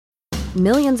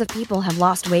Millions of people have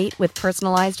lost weight with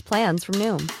personalized plans from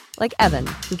Noom. Like Evan,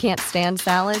 who can't stand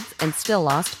salads and still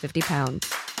lost 50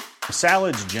 pounds.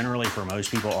 Salads generally for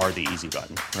most people are the easy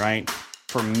button, right?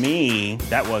 For me,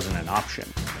 that wasn't an option.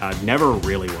 I never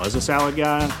really was a salad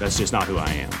guy. That's just not who I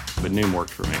am. But Noom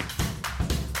worked for me.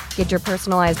 Get your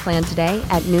personalized plan today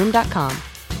at Noom.com.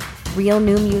 Real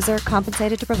Noom user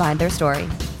compensated to provide their story.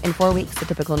 In 4 weeks, the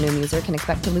typical Noom user can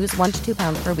expect to lose 1 to 2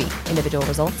 pounds per week. Individual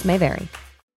results may vary.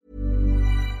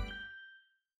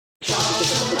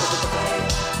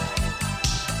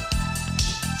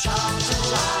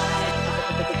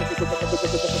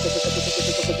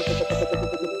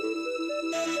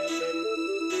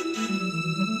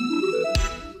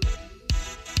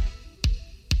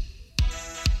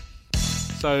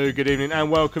 So good evening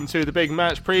and welcome to the big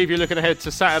match preview, looking ahead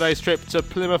to Saturday's trip to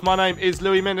Plymouth. My name is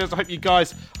Louis Mendes. I hope you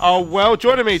guys are well.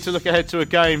 Joining me to look ahead to a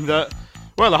game that,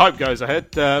 well, I hope goes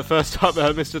ahead. First up,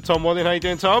 Mr. Tom Walling. How you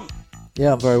doing, Tom?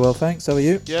 Yeah, I'm very well, thanks. How are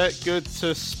you? Yeah, good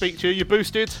to speak to you. You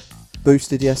boosted?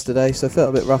 Boosted yesterday, so felt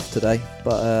a bit rough today,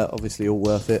 but obviously all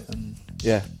worth it. And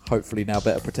yeah, hopefully now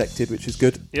better protected, which is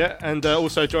good. Yeah, and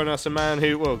also joining us a man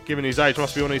who, well, given his age,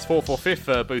 must be on his 4th or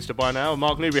 5th booster by now.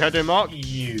 Mark Newby. How you doing, Mark?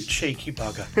 You cheeky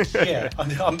bugger. Yeah,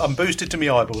 I'm boosted to my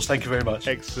eyeballs. Thank you very much.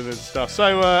 Excellent stuff.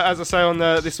 So, as I say on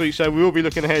this week's show, we will be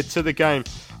looking ahead to the game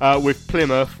with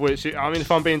Plymouth, which, I mean, if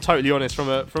I'm being totally honest, from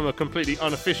a completely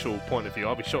unofficial point of view,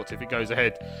 I'll be shocked if it goes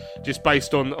ahead, just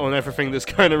based on everything that's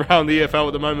going around the EFL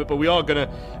at the moment. But we are going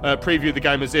to preview the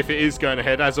game as if it is going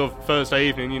ahead. As of Thursday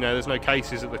evening, you know, there's no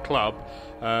cases at the club.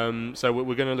 So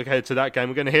we're going to look ahead to that game.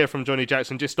 We're going to hear from Johnny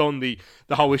Jackson just on the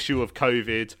whole issue of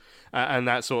COVID and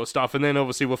that sort of stuff. And then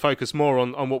obviously we'll focus more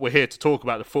on what we're here to talk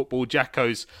about, the football,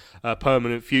 Jacko's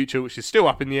permanent future, which is still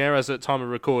up in the air as at time of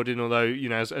recording, although, you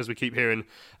know, as we keep hearing,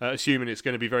 assuming it's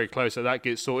going to be very close that that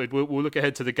gets sorted. We'll look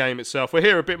ahead to the game itself. We'll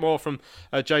hear a bit more from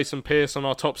Jason Pearce on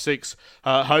our top 6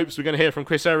 hopes. We're going to hear from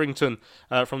Chris Errington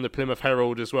from the Plymouth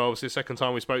Herald as well. It's the second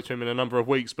time we spoke to him in a number of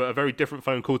weeks, but a very different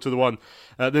phone call to the one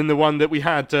than the one that we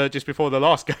had just before the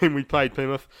last game we played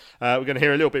Plymouth. We're going to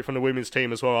hear a little bit from the women's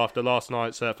team as well after last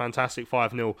night's fantastic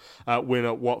 5-0 win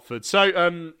at Watford. So,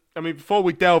 I mean, before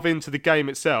we delve into the game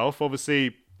itself,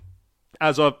 obviously,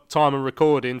 as of time of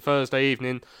recording, Thursday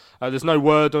evening, there's no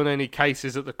word on any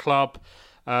cases at the club.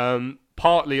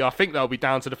 Partly, I think that'll be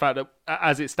down to the fact that,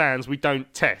 as it stands, we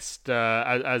don't test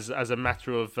as a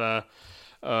matter of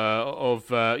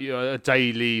you know, a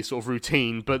daily sort of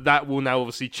routine, but that will now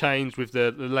obviously change with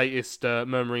the latest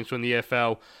murmurings from the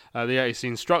EFL. The latest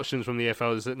instructions from the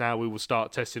EFL is that now we will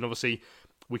start testing. Obviously,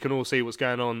 we can all see what's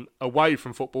going on away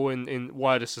from football in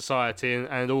wider society,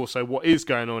 and also what is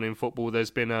going on in football. There's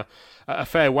been a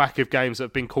fair whack of games that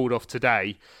have been called off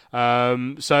today.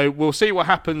 So we'll see what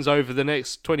happens over the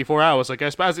next 24 hours, I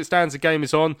guess. But as it stands, the game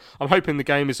is on. I'm hoping the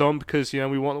game is on because, you know,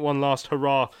 we want one last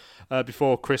hurrah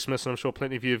before Christmas, and I'm sure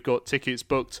plenty of you have got tickets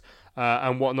booked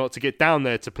and whatnot to get down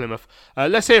there to Plymouth.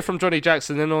 Let's hear from Johnny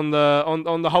Jackson then on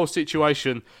the whole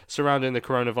situation surrounding the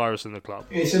coronavirus in the club.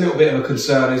 It's a little bit of a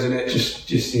concern, isn't it?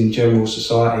 Just in general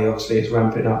society, obviously it's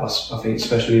ramping up. I think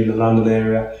especially in the London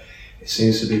area, it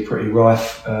seems to be pretty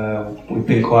rife. We've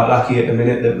been quite lucky at the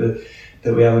minute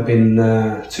that we haven't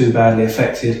been too badly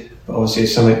affected, but obviously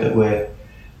it's something that we're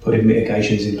putting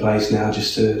mitigations in place now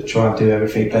just to try and do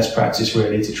everything best practice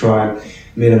really to try and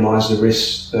minimise the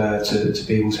risks to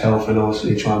people's health and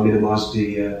obviously try and minimise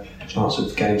the chance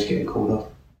of games getting called off.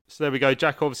 So there we go.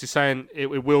 Jack obviously saying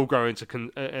it will grow into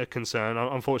a concern.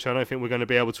 Unfortunately, I don't think we're going to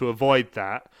be able to avoid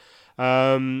that.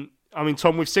 I mean,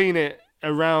 Tom, we've seen it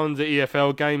around the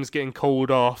EFL, games getting called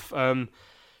off.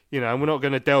 You know, and we're not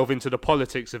going to delve into the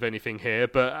politics of anything here,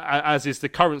 but as is the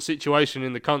current situation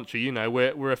in the country, you know,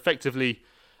 we're effectively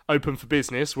open for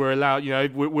business. We're allowed, you know,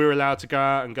 we're allowed to go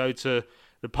out and go to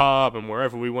the pub and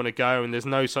wherever we want to go, and there's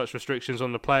no such restrictions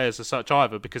on the players as such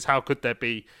either, because how could there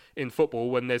be in football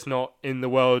when there's not in the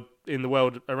world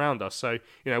around us? So,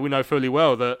 you know, we know fully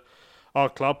well that our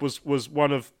club was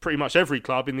one of pretty much every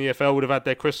club in the EFL would have had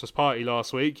their Christmas party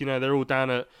last week. You know, they're all down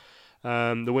at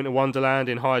the Winter Wonderland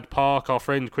in Hyde Park. Our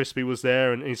friend Crispy was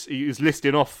there, and he was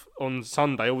listing off on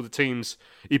Sunday all the teams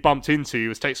he bumped into. He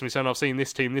was texting me saying, I've seen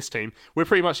this team, this team. We're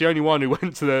pretty much the only one who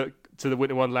went to the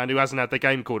Winter Wonderland who hasn't had their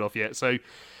game called off yet. So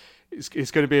it's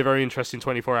going to be a very interesting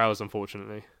 24 hours,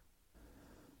 unfortunately.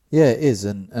 Yeah, it is.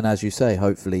 And as you say,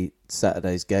 hopefully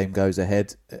Saturday's game goes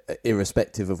ahead,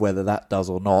 irrespective of whether that does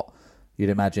or not. You'd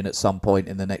imagine at some point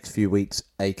in the next few weeks,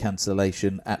 a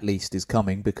cancellation at least is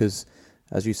coming because,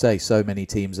 as you say, so many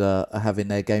teams are having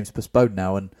their games postponed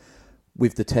now. And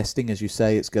with the testing, as you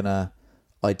say, it's going to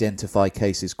identify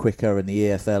cases quicker, and the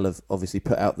EFL have obviously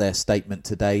put out their statement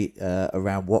today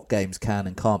around what games can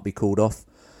and can't be called off.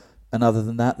 And other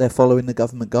than that, they're following the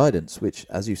government guidance, which,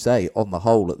 as you say, on the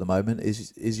whole at the moment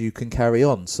is you can carry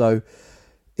on. So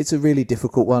it's a really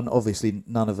difficult one. Obviously,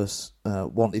 none of us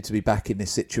wanted to be back in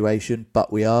this situation,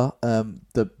 but we are.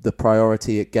 The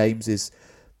priority at games is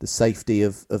the safety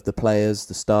of the players,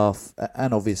 the staff,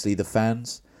 and obviously the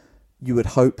fans. You would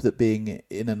hope that being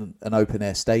in an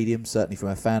open-air stadium, certainly from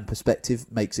a fan perspective,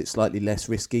 makes it slightly less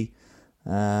risky.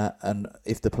 And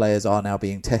if the players are now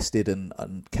being tested and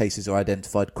cases are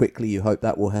identified quickly, you hope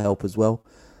that will help as well.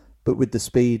 But with the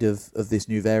speed of this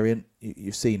new variant,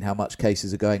 you've seen how much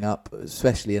cases are going up,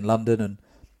 especially in London. And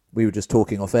we were just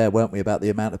talking off air, weren't we, about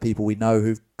the amount of people we know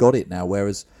who've got it now,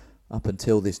 whereas up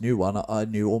until this new one, I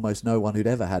knew almost no one who'd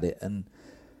ever had it. And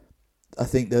I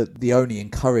think that the only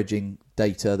encouraging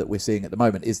data that we're seeing at the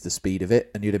moment is the speed of it,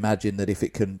 and you'd imagine that if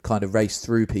it can kind of race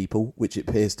through people, which it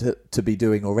appears to be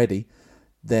doing already,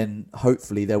 then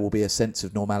hopefully there will be a sense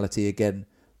of normality again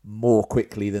more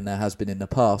quickly than there has been in the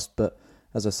past. But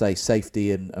as I say,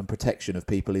 safety and protection of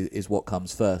people is what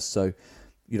comes first, so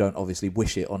you don't obviously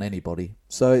wish it on anybody.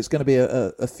 So it's going to be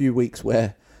a few weeks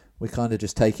where we're kind of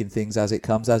just taking things as it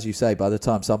comes. As you say, by the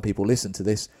time some people listen to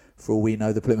this, for all we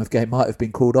know, the Plymouth game might have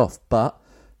been called off. But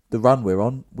the run we're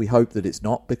on, we hope that it's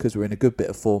not, because we're in a good bit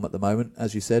of form at the moment.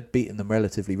 As you said, beating them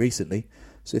relatively recently.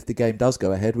 So if the game does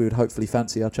go ahead, we would hopefully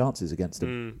fancy our chances against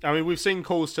them. I mean, we've seen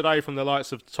calls today from the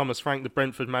likes of Thomas Frank, the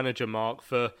Brentford manager, Mark,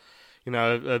 for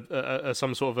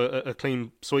some sort of a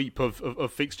clean sweep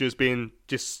of fixtures being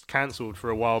just cancelled for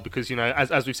a while, because,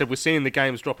 as we've said, we're seeing the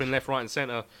games dropping left, right and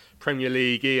centre, Premier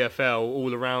League, EFL,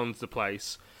 all around the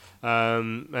place.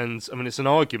 And, I mean, it's an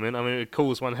argument. I mean, it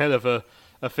calls one hell of a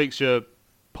fixture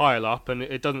pile up, and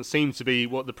it doesn't seem to be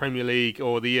what the Premier League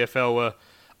or the EFL are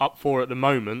up for at the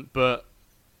moment, but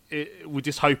we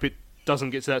just hope it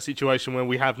doesn't get to that situation where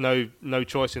we have no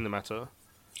choice in the matter.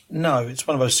 No, it's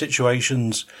one of those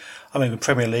situations. I mean, the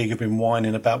Premier League have been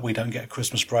whining about we don't get a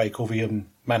Christmas break. All the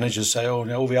managers say, all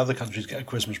the other countries get a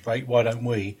Christmas break. Why don't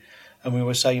we? And we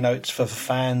always say, it's for the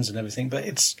fans and everything.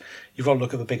 But you've got to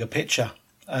look at the bigger picture.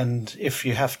 And if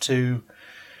you have to,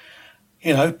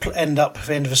 end up at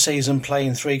the end of the season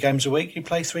playing 3 games a week, you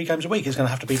play 3 games a week. It's going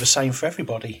to have to be the same for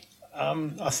everybody.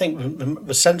 I think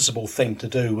the sensible thing to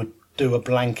do would do a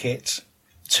blanket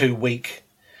 2-week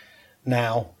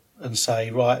now and say,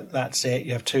 right, that's it.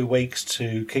 You have 2 weeks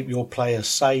to keep your players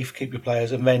safe, keep your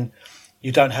players, and then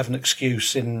you don't have an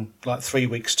excuse in like 3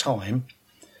 weeks' time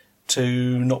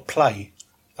to not play,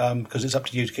 because it's up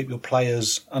to you to keep your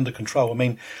players under control. I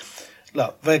mean,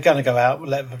 look, they're going to go out,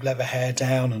 let their hair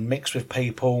down and mix with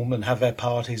people and have their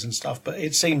parties and stuff, but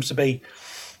it seems to be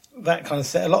that kind of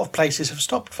thing. A lot of places have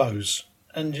stopped those,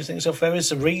 and you think to yourself, there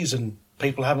is a reason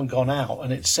people haven't gone out,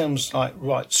 and it sounds like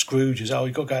right Scrooge's,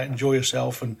 you've got to go out and enjoy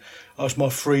yourself, and it's my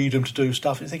freedom to do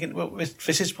stuff. And you're thinking, well,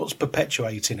 this is what's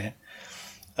perpetuating it.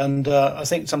 And I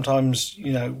think sometimes,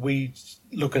 we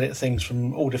look at things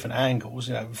from all different angles.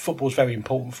 Football's very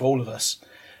important for all of us,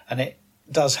 and it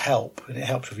does help, and it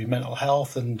helps with your mental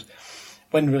health. And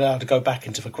when we're allowed to go back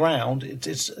into the ground,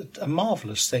 it's a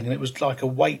marvellous thing, and it was like a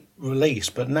weight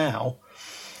release. But now,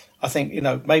 I think,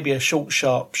 maybe a short,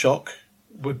 sharp shock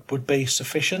would be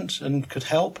sufficient and could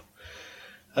help.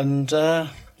 And,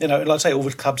 like I say, all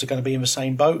the clubs are going to be in the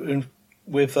same boat and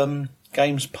with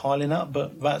games piling up,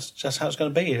 but that's just how it's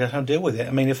going to be. You have to deal with it.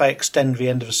 I mean, if they extend the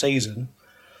end of the season,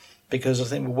 because I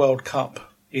think the World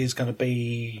Cup is going to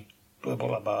be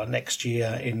next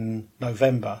year in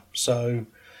November. So,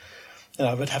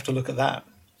 they'd have to look at that,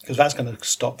 because that's going to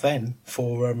stop then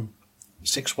for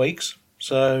 6 weeks.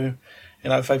 So,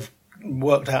 if they've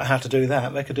worked out how to do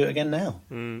that, they could do it again now.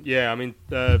 Yeah, I mean,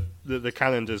 the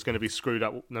calendar is going to be screwed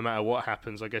up no matter what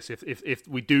happens. I guess if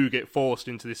we do get forced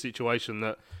into this situation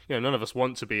that none of us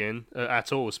want to be in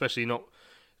at all, especially not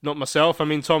myself. I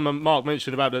mean, Tom and Mark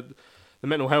mentioned about the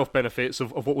mental health benefits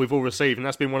of what we've all received, and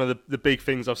that's been one of the big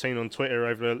things I've seen on Twitter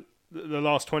over the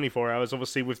last 24 hours.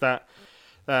 Obviously, with that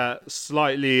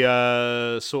slightly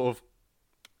sort of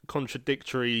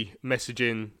contradictory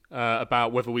messaging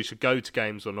about whether we should go to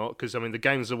games or not, because I mean the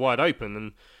games are wide open,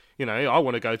 and I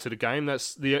want to go to the game.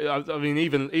 That's I mean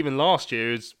even last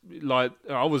year, it's like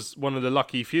I was one of the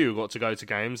lucky few who got to go to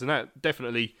games, and that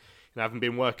definitely, having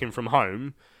been working from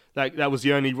home, that was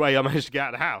the only way I managed to get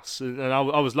out of the house, and I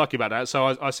was lucky about that.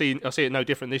 So I see it no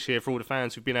different this year for all the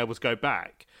fans who've been able to go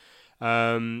back.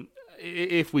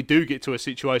 If we do get to a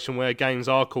situation where games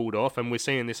are called off and we're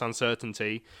seeing this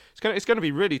uncertainty, it's going to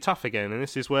be really tough again. And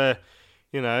this is where,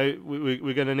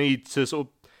 we're going to need to sort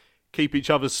of keep each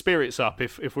other's spirits up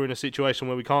if we're in a situation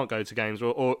where we can't go to games,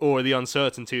 or the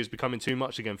uncertainty is becoming too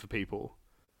much again for people.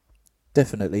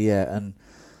 Definitely, yeah, and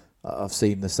I've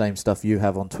seen the same stuff you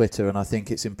have on Twitter, and I think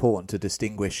it's important to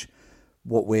distinguish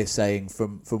what we're saying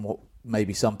from what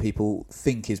maybe some people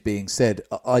think is being said.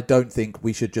 I don't think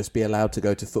we should just be allowed to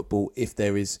go to football if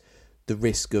there is the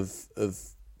risk of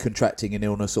contracting an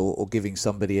illness or giving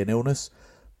somebody an illness,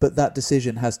 but that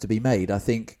decision has to be made. I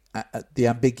think the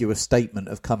ambiguous statement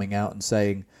of coming out and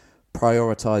saying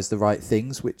prioritise the right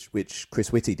things, which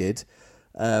Chris Whitty did,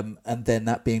 and then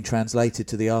that being translated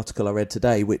to the article I read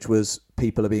today, which was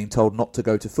people are being told not to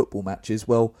go to football matches.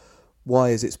 Well, why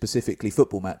is it specifically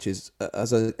football matches? I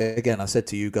said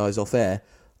to you guys off air,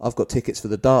 I've got tickets for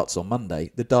the darts on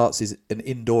Monday. The darts is an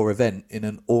indoor event in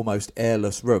an almost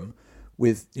airless room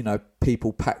with,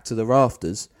 people packed to the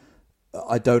rafters.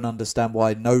 I don't understand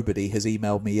why nobody has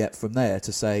emailed me yet from there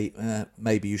to say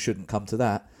maybe you shouldn't come to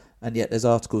that, and yet there's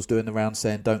articles doing the round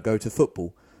saying don't go to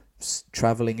football.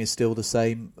 Travelling is still the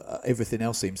same, everything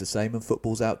else seems the same, and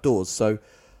football's outdoors. So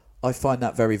I find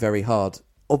that very, very hard.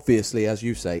 Obviously, as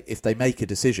you say, if they make a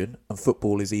decision and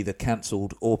football is either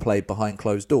cancelled or played behind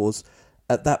closed doors,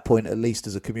 at that point, at least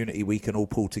as a community, we can all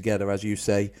pull together, as you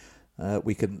say,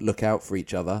 we can look out for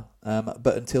each other.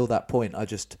 But until that point,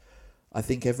 I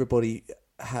think everybody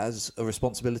has a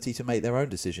responsibility to make their own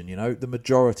decision. The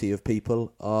majority of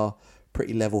people are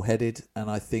pretty level-headed,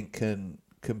 and I think can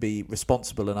be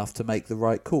responsible enough to make the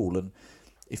right call. And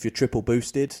if you're triple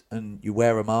boosted and you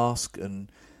wear a mask, and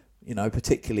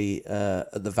particularly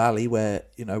at the Valley where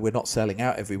we're not selling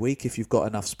out every week, if you've got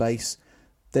enough space,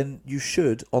 then you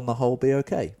should on the whole be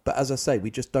okay. But as I say,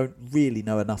 we just don't really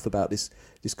know enough about this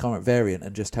current variant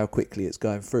and just how quickly it's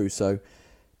going through. So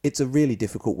it's a really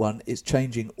difficult one. It's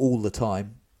changing all the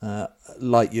time.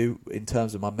 Like you, in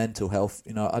terms of my mental health,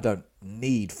 I don't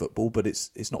need football, but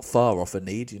it's not far off a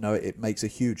need. It makes a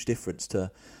huge difference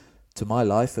to my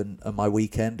life and my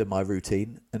weekend and my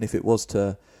routine. And if it was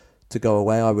to go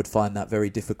away, I would find that very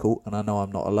difficult, and I know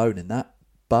I'm not alone in that.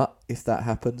 But if that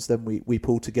happens, then we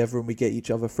pull together and we get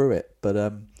each other through it. But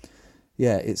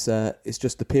it's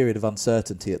just the period of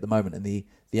uncertainty at the moment, and the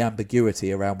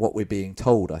ambiguity around what we're being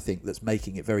told, I think, that's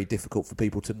making it very difficult for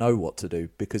people to know what to do,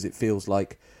 because it feels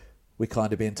like we're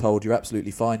kind of being told you're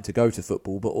absolutely fine to go to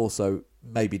football, but also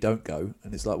maybe don't go.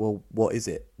 And it's like, well, what is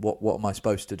it? What am I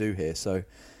supposed to do here? So,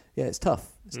 yeah, it's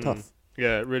tough. It's tough.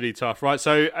 Yeah, really tough. Right,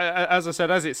 so as I said,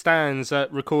 as it stands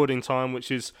at recording time, which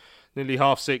is nearly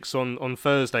 6:30 on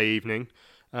Thursday evening,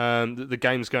 the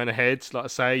game's going ahead. Like I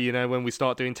say, when we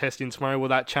start doing testing tomorrow, will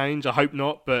that change? I hope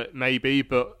not, but maybe.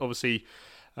 But obviously,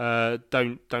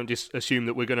 don't just assume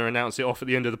that we're going to announce it off at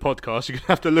the end of the podcast. You're going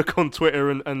to have to look on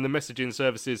Twitter and the messaging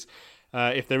services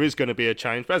if there is going to be a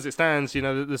change. But as it stands,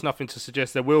 there's nothing to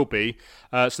suggest there will be.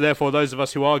 So therefore, those of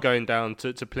us who are going down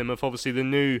to Plymouth, obviously the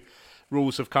new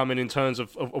rules have come in terms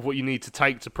of what you need to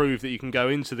take to prove that you can go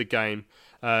into the game.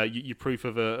 Your proof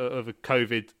of a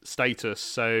COVID status.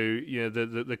 So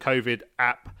the COVID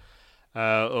app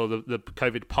or the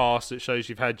COVID pass that shows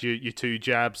you've had your 2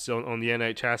 jabs on the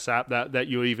NHS app. That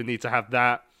you either need to have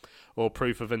that, or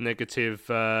proof of a negative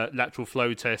lateral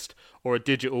flow test, or a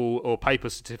digital or paper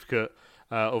certificate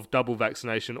of double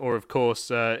vaccination, or of course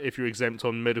if you're exempt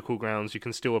on medical grounds, you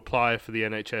can still apply for the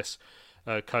NHS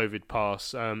COVID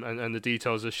pass, and the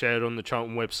details are shared on the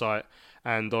Charlton website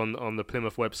and on the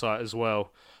Plymouth website as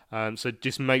well. So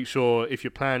just make sure, if you're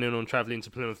planning on travelling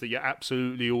to Plymouth, that you're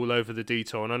absolutely all over the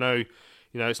detail. And I know,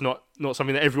 it's not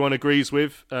something that everyone agrees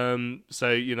with.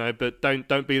 But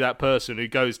don't be that person who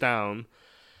goes down,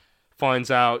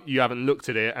 finds out you haven't looked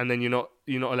at it, and then you're not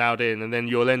allowed in, and then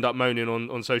you'll end up moaning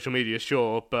on social media,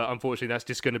 sure, but unfortunately that's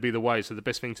just going to be the way. So the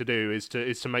best thing to do is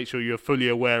to make sure you're fully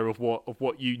aware of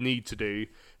what you need to do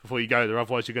before you go there.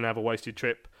 Otherwise you're going to have a wasted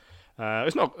trip.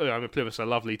 It's not. Plymouth's a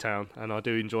lovely town, and I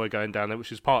do enjoy going down there,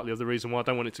 which is partly of the reason why I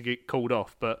don't want it to get called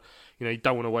off. But you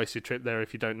don't want to waste your trip there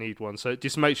if you don't need one. So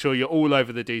just make sure you're all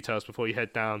over the details before you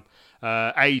head down.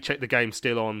 A, check the game's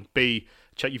still on. B,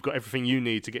 check you've got everything you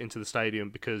need to get into the stadium,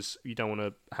 because you don't want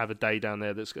to have a day down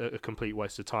there that's a complete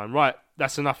waste of time. Right,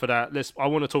 that's enough of that. I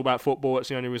want to talk about football. It's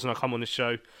the only reason I come on this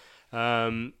show.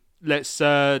 Let's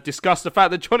discuss the fact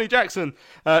that Johnny Jackson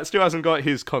still hasn't got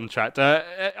his contract.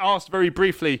 Asked very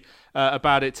briefly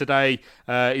about it today.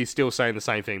 He's still saying the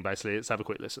same thing, basically. Let's have a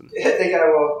quick listen. They're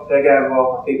going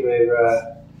well. I think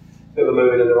we're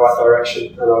moving in the right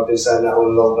direction, and I've been saying that all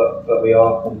along, but we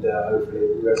are, and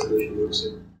hopefully the resolution will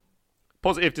soon.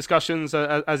 Positive discussions,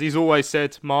 as he's always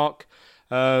said, Mark.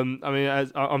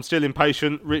 I'm still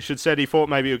impatient. Richard said he thought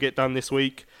maybe it'll get done this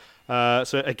week.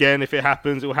 So again, if it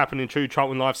happens, it will happen in true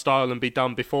Charlton lifestyle and be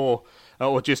done before,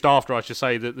 or just after, I should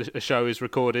say, that the show is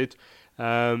recorded.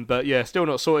 But yeah, still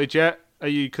not sorted yet. Are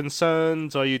you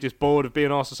concerned? Are you just bored of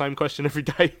being asked the same question every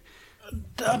day?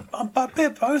 A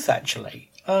bit of both,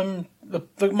 actually.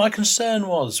 My concern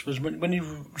was when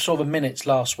you saw the minutes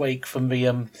last week from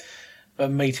the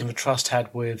meeting the trust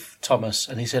had with Thomas,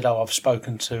 and he said, "Oh, I've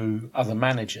spoken to other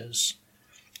managers."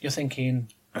 You're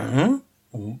thinking,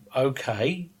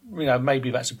 okay,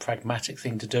 maybe that's a pragmatic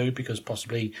thing to do because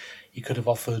possibly you could have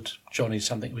offered Johnny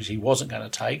something which he wasn't going to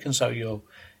take, and so you're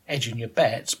edging your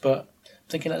bets. But I'm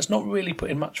thinking that's not really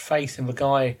putting much faith in the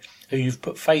guy who you've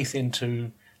put faith in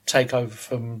to take over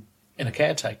from in a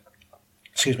caretaker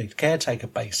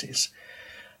basis.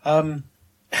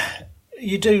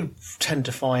 You do tend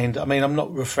to find, I'm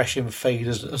not refreshing the feed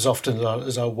as often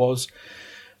as I was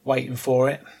waiting for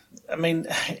it.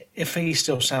 If he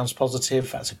still sounds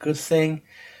positive, that's a good thing.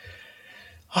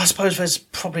 I suppose there's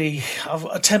probably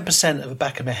a 10% at the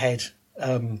back of my head,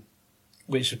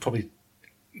 which is probably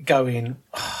going,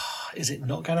 is it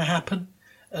not going to happen?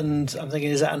 And I'm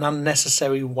thinking, is that an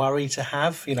unnecessary worry to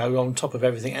have, on top of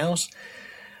everything else?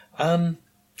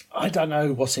 I don't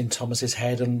know what's in Thomas's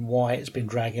head and why it's been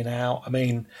dragging out.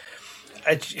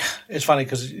 It's funny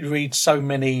because you read so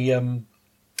many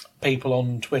people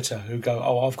on Twitter who go,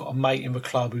 "Oh, I've got a mate in the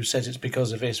club who says it's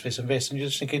because of this, this and this," and you're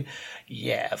just thinking,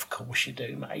 yeah, of course you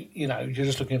do, mate. You're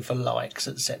just looking for likes,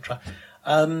 etc.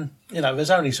 There's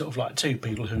only sort of like two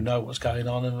people who know what's going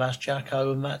on, and that's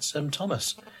Jacko and that's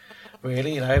Thomas.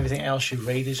 Really, everything else you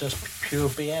read is just pure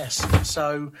BS.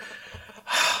 So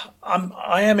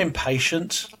I am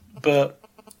impatient, but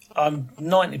I'm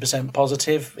 90%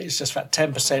 positive. It's just that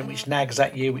 10% which nags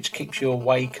at you, which keeps you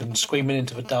awake and screaming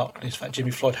into the darkness that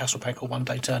Jimmy Floyd Hasselbank will one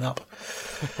day turn up.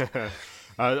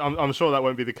 I'm sure that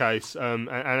won't be the case. And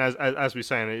as we're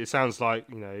saying, it sounds like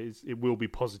it will be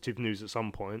positive news at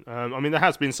some point. There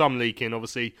has been some leaking,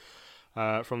 obviously,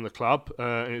 from the club,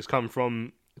 and it's come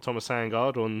from Thomas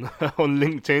Sandgaard on on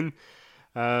LinkedIn.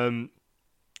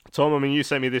 Tom, you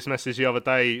sent me this message the other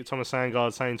day. Thomas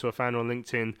Sandgaard saying to a fan on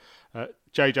LinkedIn,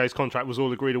 JJ's contract was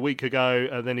all agreed a week ago,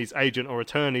 and then his agent or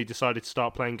attorney decided to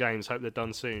start playing games. Hope they're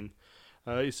done soon.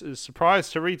 Is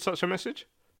surprised to read such a message?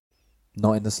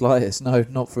 Not in the slightest, no,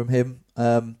 not from him.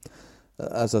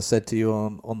 As I said to you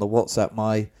on the WhatsApp,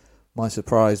 my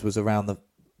surprise was around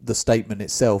the statement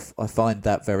itself. I find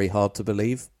that very hard to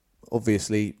believe.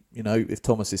 Obviously, if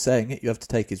Thomas is saying it, you have to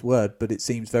take his word, but it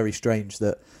seems very strange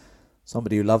that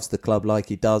somebody who loves the club like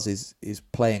he does is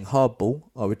playing hardball.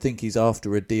 I would think he's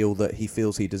after a deal that he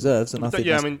feels he deserves, and I think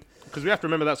because we have to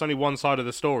remember that's only one side of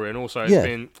the story, and also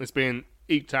it's been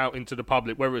eked out into the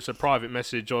public, whether it's a private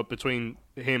message or between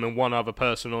him and one other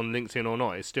person on LinkedIn or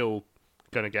not, it's still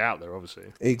going to get out there,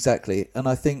 obviously. Exactly, and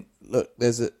I think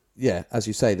as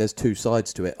you say, there's two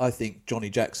sides to it. I think Johnny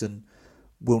Jackson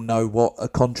will know what a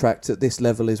contract at this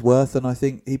level is worth, and I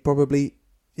think he probably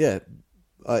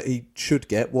he should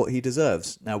get what he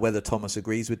deserves. Now, whether Thomas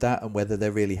agrees with that and whether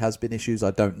there really has been issues,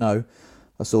 I don't know.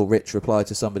 I saw Rich reply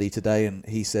to somebody today, and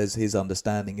he says his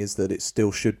understanding is that it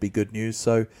still should be good news.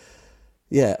 So,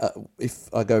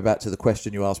 if I go back to the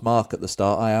question you asked Mark at the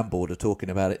start, I am bored of talking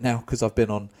about it now because I've been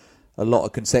on a lot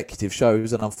of consecutive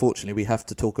shows, and unfortunately we have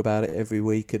to talk about it every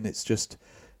week, and it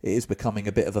is becoming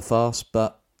a bit of a farce.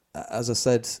 But as I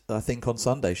said, I think on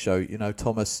Sunday's show,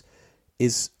 Thomas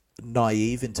is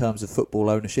naive in terms of football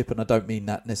ownership, and I don't mean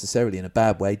that necessarily in a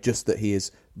bad way, just that he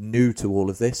is new to all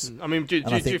of this. Do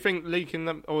you think leaking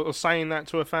them or saying that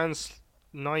to a fan's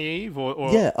naive?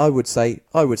 Or Yeah, I would say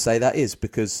that is,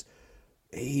 because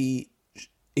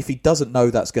if he doesn't know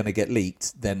that's going to get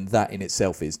leaked, then that in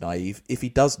itself is naive. If he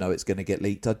does know it's going to get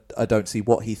leaked, I don't see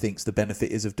what he thinks the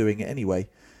benefit is of doing it anyway.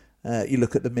 You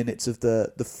look at the minutes of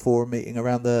the forum meeting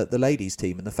around the ladies'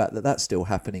 team and the fact that that's still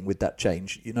happening with that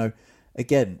change.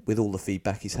 Again, with all the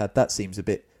feedback he's had, that seems a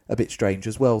bit strange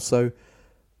as well. So,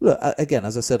 look, again,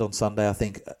 as I said on Sunday, I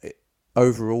think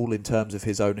overall, in terms of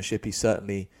his ownership, he's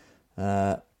certainly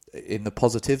in the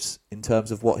positives in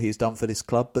terms of what he's done for this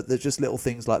club. But there's just little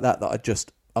things like that I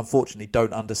just unfortunately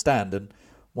don't understand. And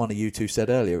one of you two said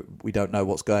earlier, we don't know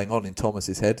what's going on in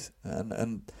Thomas's head,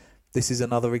 and this is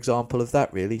another example of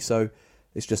that, really. So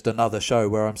it's just another show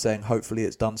where I'm saying hopefully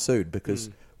it's done soon, because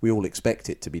we all expect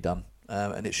it to be done.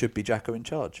 And it should be Jacko in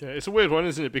charge. Yeah, it's a weird one,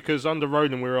 isn't it? Because under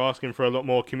Roland we were asking for a lot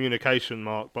more communication,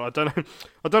 Mark. But I don't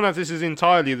know if this is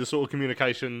entirely the sort of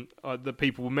communication that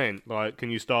people meant. Like, can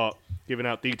you start giving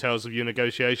out details of your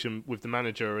negotiation with the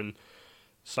manager and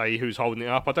say who's holding it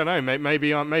up? I don't know.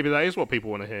 Maybe that is what people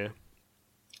want to hear.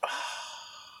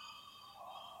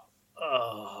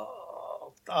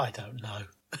 I don't know.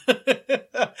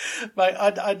 Mate,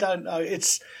 I don't know.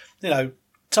 It's,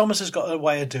 Thomas has got a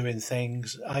way of doing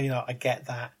things. I get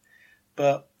that.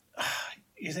 But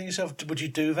you think to yourself, would you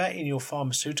do that in your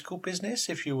pharmaceutical business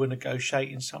if you were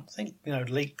negotiating something?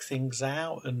 Leak things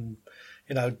out and,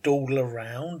 dawdle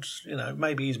around.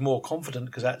 Maybe he's more confident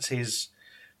because that's his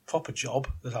proper job,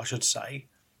 as I should say.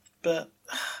 But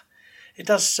it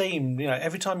does seem,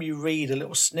 every time you read a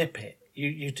little snippet,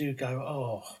 you do go,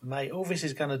 oh, mate, all this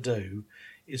is going to do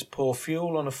is pour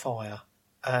fuel on a fire.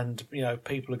 And,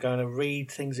 people are going to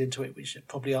read things into it which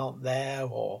probably aren't there,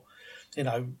 or,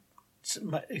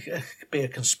 be a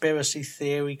conspiracy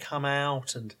theory come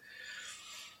out. And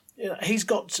he's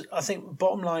got to, I think the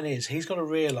bottom line is he's got to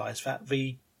realise that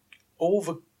all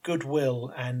the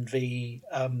goodwill and the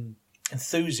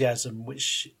enthusiasm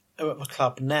which are at the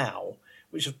club now,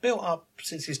 which have built up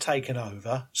since he's taken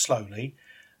over slowly,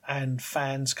 and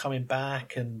fans coming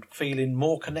back and feeling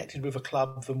more connected with the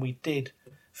club than we did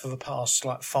for the past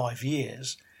 5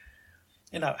 years,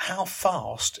 how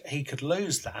fast he could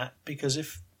lose that, because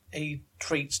if he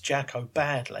treats Jacko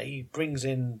badly, he brings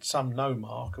in some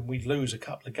no-mark and we lose a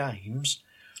couple of games,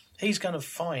 he's going to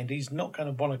find he's not going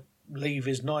to want to leave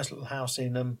his nice little house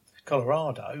in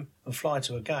Colorado and fly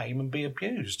to a game and be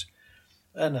abused.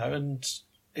 And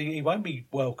he won't be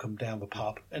welcome down the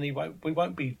pub, and we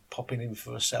won't be popping in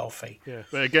for a selfie. Yeah,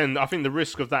 but again, I think the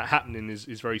risk of that happening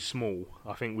is very small.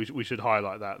 I think we should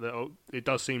highlight that it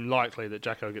does seem likely that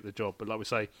Jacko will get the job, but like we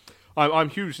say, I'm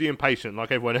hugely impatient,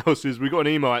 like everyone else is. We got an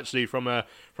email actually from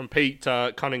Pete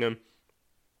Cunningham.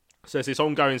 Says this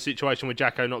ongoing situation with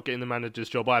Jacko not getting the manager's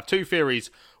job. I have two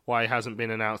theories why he hasn't been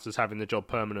announced as having the job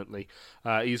permanently.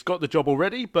 He's got the job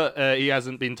already, but he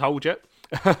hasn't been told yet.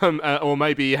 Or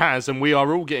maybe he has, and we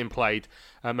are all getting played.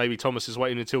 Maybe Thomas is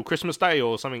waiting until Christmas Day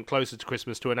or something closer to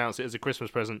Christmas to announce it as a Christmas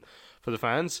present for the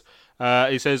fans.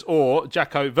 He says, or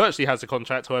Jacko virtually has the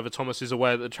contract, however Thomas is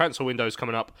aware that the transfer window is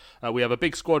coming up. We have a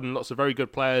big squad and lots of very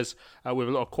good players with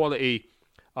a lot of quality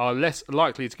are less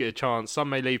likely to get a chance. Some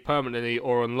may leave permanently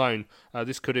or on loan.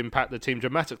 This could impact the team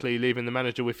dramatically, leaving the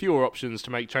manager with fewer options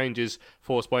to make changes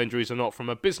forced by injuries or not. From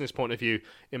a business point of view,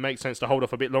 it makes sense to hold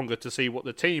off a bit longer to see what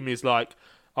the team is like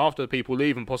after the people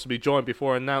leave and possibly join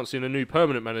before announcing a new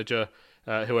permanent manager,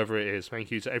 whoever it is. Thank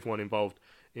you to everyone involved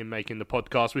in making the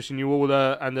podcast. Wishing you all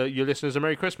and your listeners a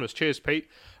Merry Christmas. Cheers, Pete.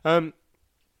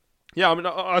 Yeah, I mean,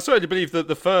 I certainly believe that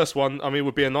the first one,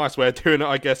 would be a nice way of doing it,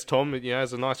 I guess, Tom,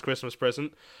 as a nice Christmas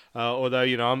present. Although,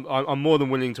 I'm more than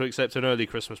willing to accept an early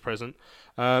Christmas present.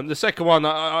 The second one,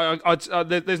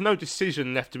 there's no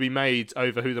decision left to be made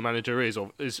over who the manager is,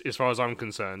 or as far as I'm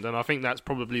concerned. And I think that's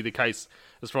probably the case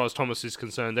as far as Thomas is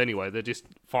concerned anyway. They're just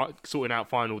sorting out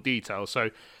final details.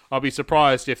 So I'll be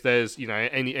surprised if there's,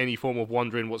 any form of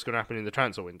wondering what's going to happen in the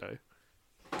transfer window.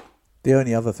 The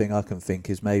only other thing I can think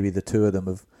is maybe the two of them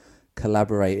have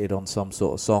collaborated on some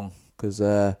sort of song, because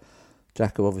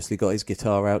Jacko obviously got his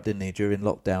guitar out, didn't he, during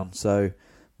lockdown, so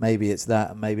maybe it's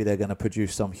that, and maybe they're going to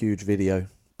produce some huge video.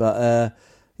 But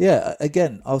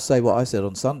again, I'll say what I said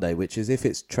on Sunday, which is if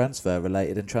it's transfer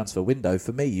related and transfer window,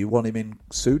 for me you want him in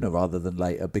sooner rather than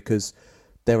later, because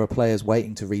there are players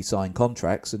waiting to re-sign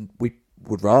contracts, and we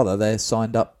would rather they're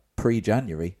signed up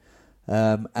pre-January.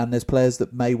 And there's players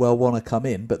that may well want to come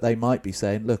in, but they might be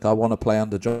saying, look, I want to play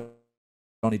under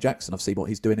Johnny Jackson. I've seen what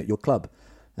he's doing at your club.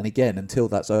 And again, until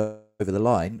that's over the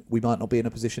line, we might not be in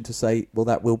a position to say, well,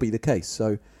 that will be the case.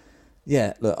 So,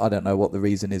 yeah, look, I don't know what the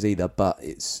reason is either, but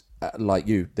it's like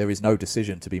you, there is no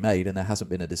decision to be made, and there hasn't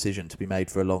been a decision to be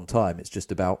made for a long time. It's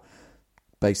just about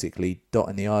basically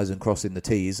dotting the I's and crossing the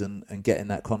T's and getting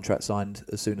that contract signed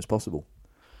as soon as possible.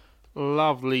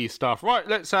 Lovely stuff. Right,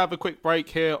 let's have a quick break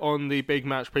here on the big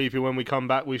match preview. When we come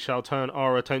back, we shall turn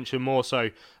our attention more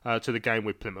so to the game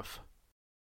with Plymouth.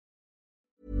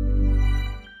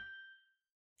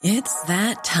 It's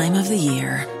that time of the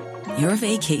year. Your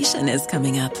vacation is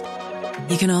coming up.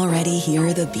 You can already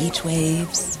hear the beach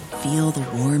waves, feel the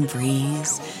warm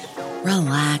breeze,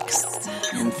 relax,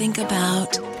 and think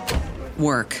about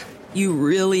work. You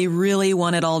really, really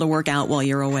want it all to work out while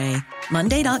you're away.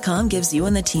 Monday.com gives you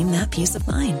and the team that peace of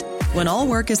mind. When all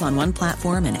work is on one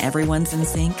platform and everyone's in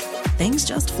sync, things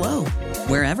just flow.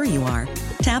 Wherever you are,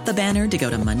 tap the banner to go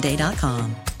to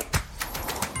Monday.com.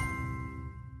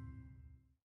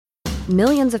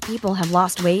 Millions of people have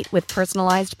lost weight with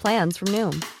personalized plans from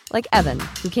Noom. Like Evan,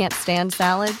 who can't stand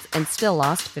salads and still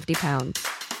lost 50 pounds.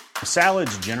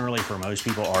 Salads generally for most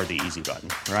people are the easy button,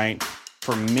 right?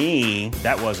 For me,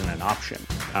 that wasn't an option.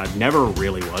 I never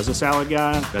really was a salad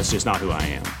guy. That's just not who I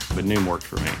am. But Noom worked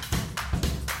for me.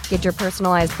 Get your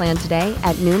personalized plan today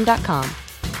at Noom.com.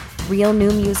 Real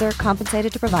Noom user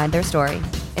compensated to provide their story.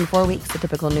 In 4 weeks, the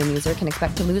typical Noom user can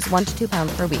expect to lose 1 to 2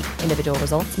 pounds per week. Individual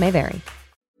results may vary.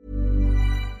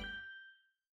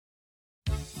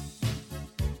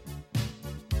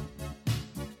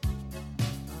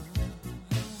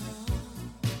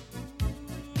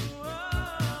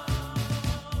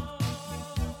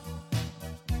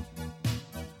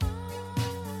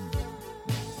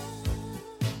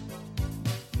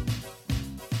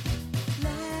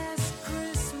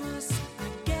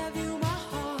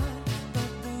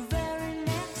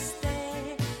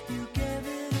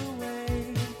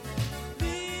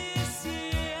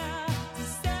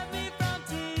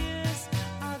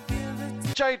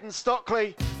 Jaden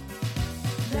Stockley.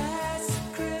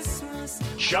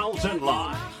 Charlton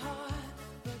Live.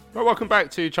 Well, welcome back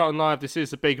to Charlton Live. This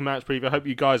is the big match preview. I hope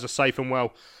you guys are safe and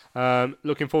well.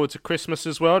 Looking forward to Christmas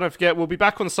as well. Don't forget, we'll be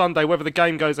back on Sunday, whether the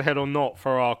game goes ahead or not,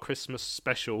 for our Christmas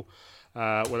special.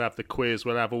 We'll have the quiz,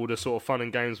 we'll have all the sort of fun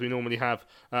and games we normally have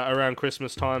around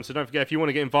Christmas time. So don't forget, if you want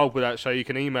to get involved with that show, you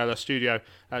can email us,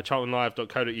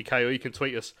 studio@charltonlive.co.uk, or you can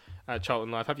tweet us at Charlton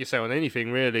Live. Have your say on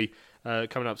anything, really,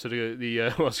 coming up to the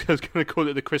I was going to call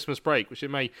it the Christmas break, which it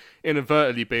may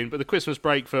inadvertently be, but the Christmas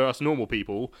break for us normal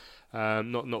people,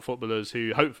 not footballers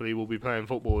who hopefully will be playing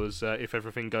football if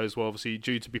everything goes well, obviously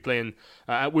due to be playing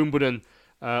at Wimbledon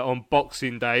on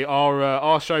Boxing Day.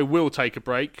 Our show will take a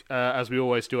break, as we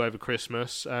always do over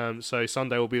Christmas. So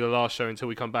Sunday will be the last show until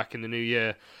we come back in the new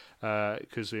year,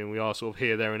 because we are sort of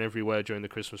here, there and everywhere during the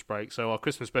Christmas break. So our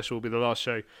Christmas special will be the last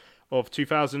show of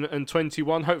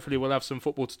 2021. Hopefully we'll have some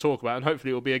football to talk about, and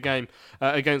hopefully it will be a game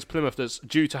against Plymouth that's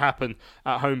due to happen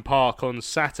at Home Park on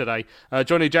Saturday.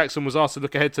 Johnny Jackson was asked to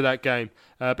look ahead to that game.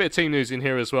 A bit of team news in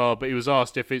here as well, but he was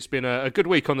asked if it's been a good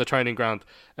week on the training ground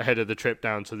ahead of the trip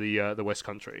down to the West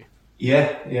Country.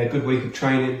 Yeah, good week of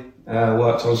training.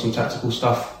 Worked on some tactical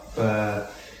stuff.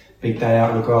 Big day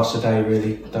out on the grass today,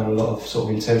 really. Done a lot of sort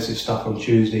of intensive stuff on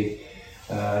Tuesday.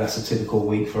 That's a typical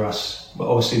week for us. But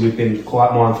obviously we've been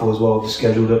quite mindful as well of the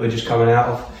schedule that we're just coming out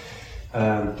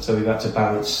of. So we've had to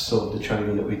balance sort of the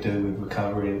training that we do with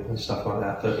recovery and stuff like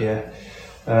that. But yeah,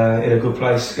 in a good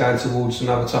place going towards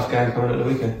another tough game coming at the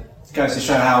weekend. It goes to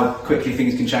show how quickly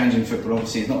things can change in football.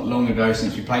 Obviously, it's not long ago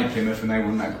since we played Plymouth and they were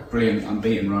on that brilliant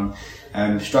unbeaten run.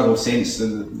 Struggled since.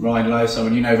 Ryan Lowe,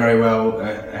 someone you know very well,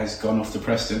 has gone off to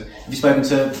Preston. Have you spoken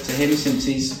to him since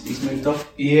he's moved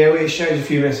off? Yeah, we exchanged a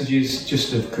few messages,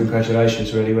 just of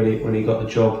congratulations really when he got the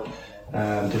job.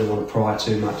 Didn't want to pry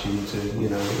too much into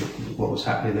what was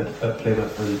happening at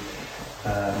Plymouth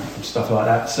and stuff like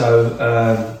that.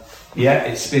 So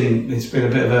it's been a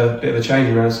bit of a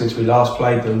change around since we last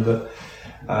played them, but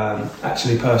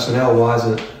actually personnel wise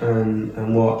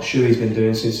and what Shuey's been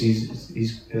doing since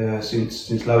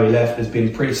Lowe left has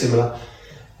been pretty similar.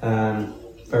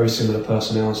 Very similar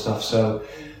personnel and stuff. So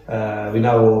we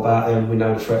know all about them. We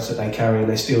know the threats that they carry, and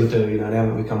they still do. They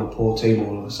haven't become a poor team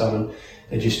all of a sudden.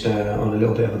 They're just on a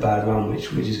little bit of a bad run,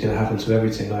 which is going to happen to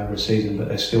every team over a season. But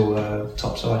they're still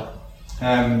top side.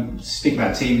 Speaking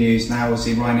about team news now,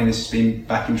 obviously Ryan Innes has been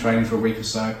back in training for a week or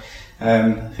so.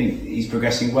 I think he's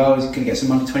progressing well. He's going to get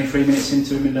some under 23 minutes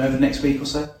into him over the next week or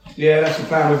so. Yeah, that's the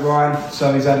plan with Ryan.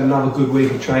 So he's had another good week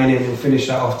of training. He'll finish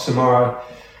that off tomorrow,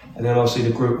 and then obviously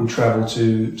the group will travel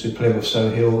to Plymouth.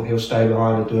 So he'll stay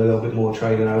behind and do a little bit more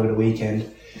training over the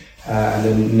weekend. And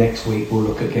then next week we'll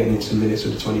look at getting him some minutes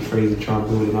with the 23s and try and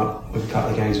build him up with a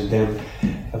couple of games with them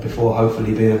before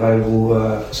hopefully being available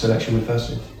for selection with first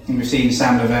team. And we've seen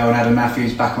Sam Lavelle and Adam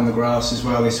Matthews back on the grass as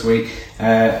well this week.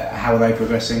 How are they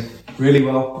progressing? Really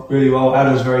well.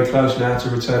 Adam's very close now to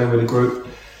returning with the group.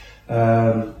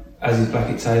 As is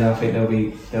Blackett Taylor, I think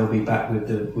they'll be back with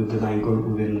the main group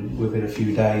within a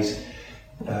few days.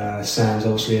 Sam's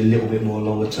obviously a little bit more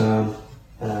longer term.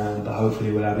 But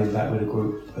hopefully we'll have him back with the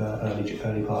group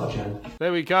early part of Jan.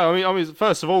 There we go. I mean,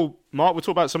 first of all, Mark, we'll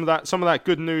talk about some of that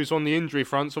good news on the injury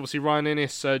front. So obviously, Ryan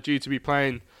Innes due to be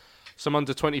playing some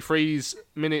under 23s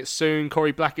minutes soon.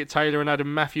 Corey Blackett Taylor and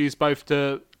Adam Matthews both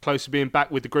close to being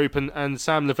back with the group, and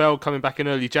Sam Lavelle coming back in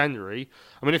early January.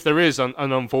 I mean, if there is an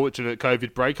unfortunate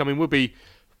COVID break, I mean, we'll be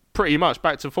pretty much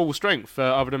back to full strength,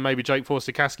 other than maybe Jake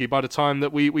Forster-Caskey by the time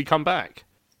that we come back.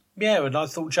 Yeah, and I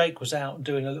thought Jake was out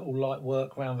doing a little light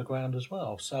work around the ground as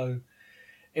well. So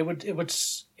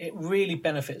it really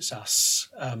benefits us.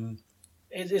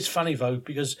 It's funny though,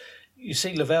 because you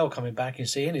see Lavelle coming back, you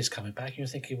see Innes coming back, and you're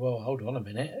thinking, well, hold on a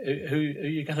minute, who are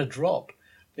you going to drop?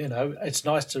 It's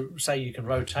nice to say you can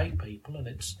rotate people,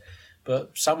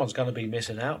 but someone's going to be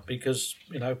missing out because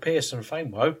Pearson and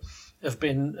Famewo have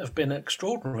been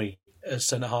extraordinary as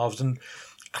centre halves, and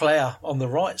Claire on the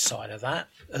right side of that,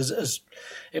 as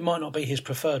it might not be his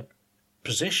preferred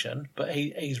position, but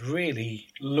he's really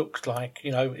looked like,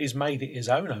 he's made it his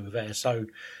own over there. So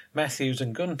Matthews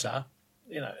and Gunter,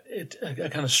 are going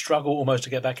to struggle almost to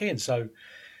get back in. So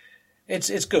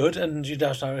it's good, and you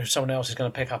don't know if someone else is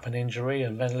going to pick up an injury,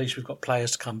 and then at least we've got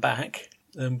players to come back.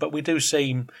 But we do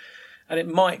seem, and it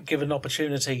might give an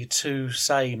opportunity to,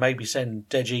 say, maybe send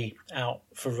Deji out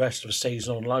for the rest of the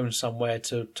season on loan somewhere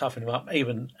to toughen him up,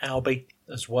 even Albie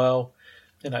as well.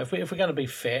 If we're going to be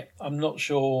fit, I'm not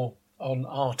sure on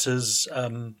Arta's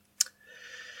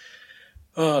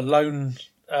loan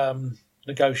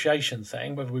negotiation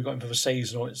thing, whether we've got him for the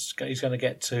season or he's going to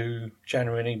get to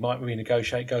January and he might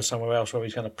renegotiate, go somewhere else where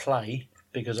he's going to play,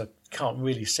 because I can't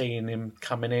really see him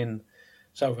coming in.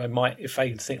 So they might, if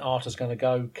they think Arta's going to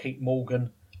go, keep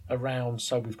Morgan around,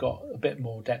 so we've got a bit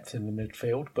more depth in the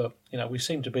midfield. But we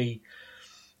seem to be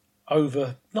we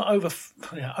are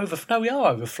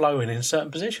overflowing in certain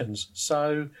positions.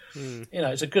 So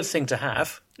it's a good thing to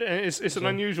have. Yeah, it's an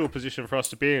unusual position for us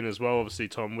to be in as well, obviously,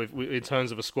 Tom, with in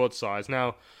terms of a squad size.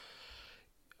 Now,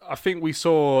 I think we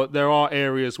saw there are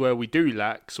areas where we do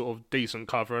lack sort of decent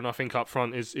cover, and I think up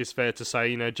front is fair to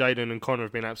say, Jayden and Connor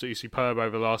have been absolutely superb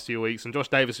over the last few weeks, and Josh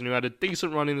Davison, who had a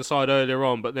decent run in the side earlier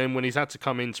on, but then when he's had to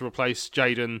come in to replace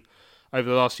Jayden over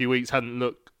the last few weeks, hadn't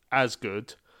looked as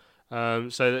good.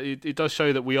 So it does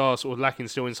show that we are sort of lacking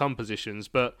still in some positions,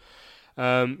 but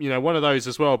one of those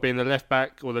as well being the left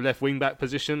back or the left wing back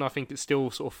position, I think it's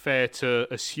still sort of fair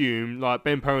to assume, like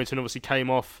Ben Purrington obviously came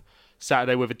off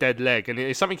Saturday with a dead leg, and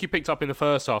it's something he picked up in the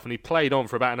first half, and he played on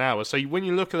for about an hour. So when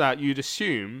you look at that, you'd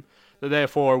assume that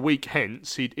therefore a week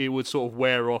hence it would sort of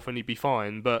wear off and he'd be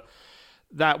fine. But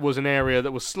that was an area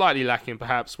that was slightly lacking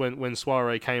perhaps when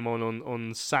Soirée came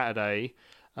on Saturday.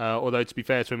 Although, to be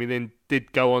fair to him, he then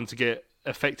did go on to get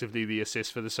effectively the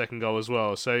assist for the second goal as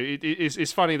well. So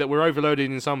it's funny that we're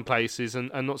overloaded in some places and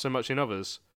not so much in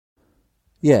others.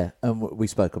 Yeah, and we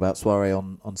spoke about Soirée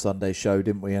on Sunday's show,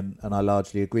 didn't we? And I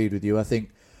largely agreed with you. I think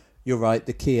you're right.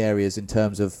 The key areas in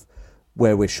terms of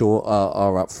where we're short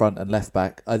are up front and left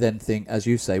back. I then think, as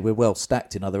you say, we're well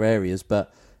stacked in other areas.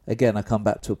 But again, I come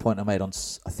back to a point I made on,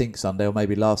 I think, Sunday or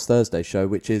maybe last Thursday's show,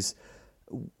 which is,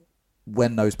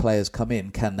 when those players come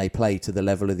in, can they play to the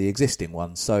level of the existing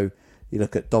ones? So you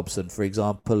look at Dobson, for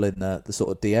example, in the sort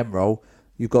of DM role.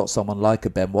 You've got someone like a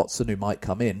Ben Watson who might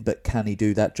come in, but can he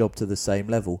do that job to the same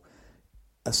level?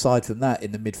 Aside from that,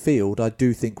 in the midfield, I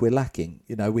do think we're lacking.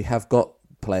 We have got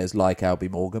players like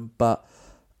Albie Morgan,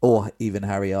 or even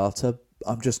Harry Arter.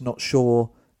 I'm just not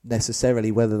sure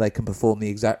necessarily whether they can perform the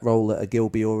exact role that a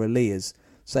Gilby or a Lee is.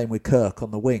 Same with Kirk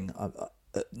on the wing.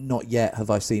 Not yet have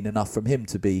I seen enough from him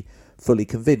to be fully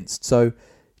convinced. So,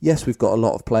 yes, we've got a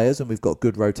lot of players and we've got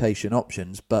good rotation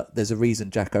options, but there's a reason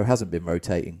Jacko hasn't been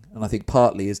rotating. And I think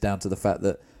partly is down to the fact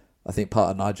that I think part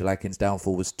of Nigel Adkins'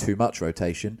 downfall was too much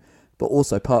rotation, but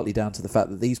also partly down to the fact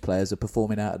that these players are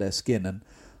performing out of their skin. And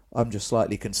I'm just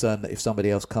slightly concerned that if somebody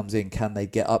else comes in, can they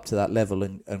get up to that level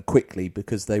and quickly,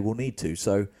 because they will need to.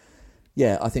 So,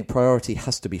 yeah, I think priority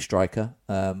has to be striker.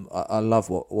 I love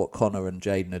what Connor and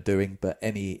Jayden are doing, but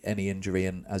any injury,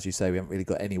 and as you say, we haven't really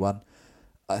got anyone.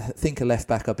 I think a left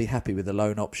back, I'd be happy with the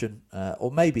loan option,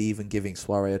 or maybe even giving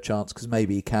Soirée a chance, because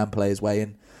maybe he can play his way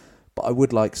in. But I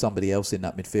would like somebody else in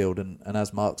that midfield, and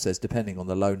as Mark says, depending on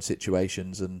the loan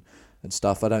situations and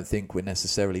stuff, I don't think we're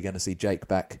necessarily going to see Jake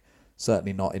back,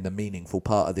 certainly not in the meaningful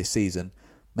part of this season.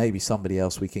 Maybe somebody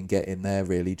else we can get in there,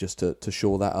 really, just to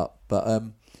shore that up. But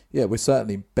yeah, we're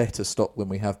certainly better stocked than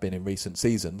we have been in recent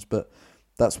seasons, but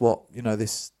that's what,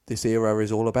 this era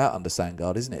is all about under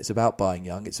Sandgaard, isn't it? It's about buying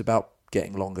young, it's about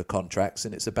getting longer contracts,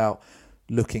 and it's about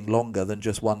looking longer than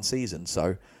just one season.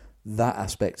 So that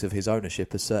aspect of his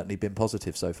ownership has certainly been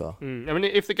positive so far. I mean,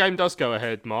 if the game does go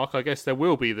ahead, Mark, I guess there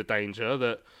will be the danger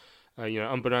that,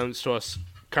 unbeknownst to us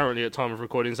currently at time of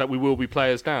recording, is that we will be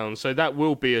players down. So that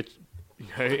will be,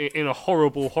 in a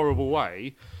horrible, horrible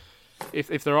way,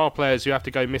 if there are players who have to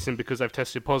go missing because they've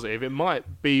tested positive, it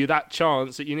might be that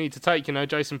chance that you need to take.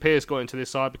 Jason Pearce got into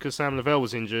this side because Sam Lavelle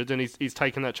was injured, and he's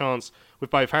taken that chance with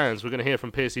both hands. We're going to hear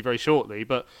from Pearcey very shortly,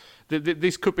 but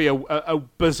this could be a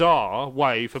bizarre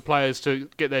way for players to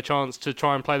get their chance to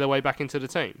try and play their way back into the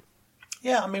team.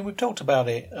 Yeah, I mean, we've talked about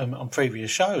it on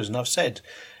previous shows, and I've said,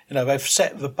 they've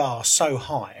set the bar so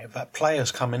high that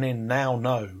players coming in now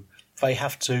know they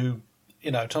have to.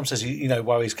 Tom says,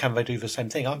 worries, can they do the same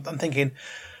thing? I'm thinking,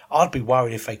 I'd be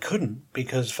worried if they couldn't,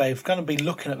 because they're going to be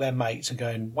looking at their mates and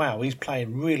going, wow, he's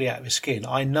playing really out of his skin.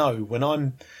 I know when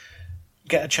I'm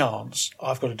get a chance,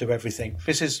 I've got to do everything.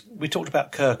 We talked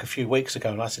about Kirk a few weeks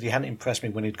ago, and I said he hadn't impressed me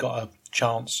when he'd got a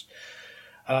chance.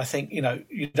 And I think, you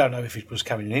don't know if he was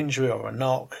carrying an injury or a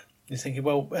knock. You're thinking,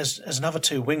 well, there's another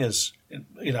two wingers,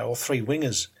 or three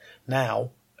wingers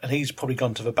now, and he's probably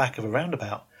gone to the back of a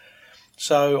roundabout.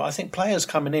 So I think players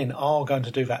coming in are going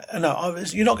to do that. No,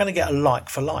 you're not going to get a like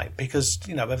for like because,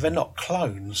 they're not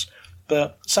clones.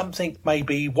 But something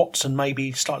maybe Watson may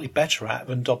be slightly better at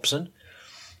than Dobson.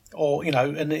 Or,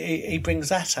 and he brings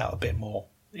that out a bit more.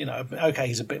 Okay,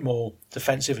 he's a bit more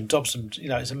defensive, and Dobson,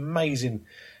 it's amazing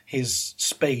his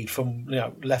speed from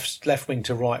left wing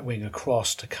to right wing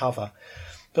across to cover.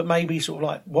 But maybe sort of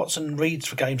like Watson reads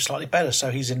the game slightly better,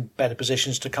 so he's in better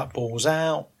positions to cut balls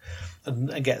out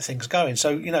and get things going. So,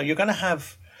 you're going to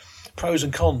have pros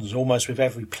and cons almost with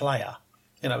every player.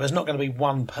 There's not going to be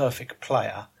one perfect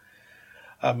player.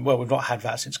 Well, we've not had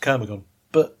that since Kermagon.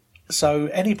 But so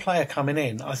any player coming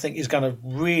in, I think, is going to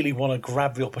really want to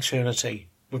grab the opportunity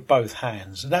with both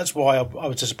hands. And that's why I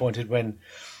was disappointed when,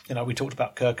 we talked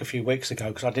about Kirk a few weeks ago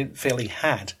because I didn't feel he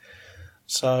had.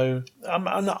 So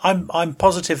I'm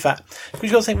positive that because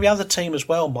you've got to think the other team as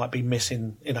well might be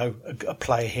missing, a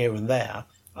player here and there.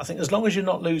 I think as long as you're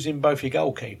not losing both your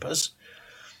goalkeepers,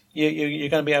 you're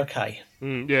going to be okay.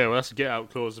 Yeah, well, that's a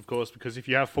get-out clause, of course, because if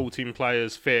you have 14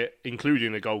 players fit,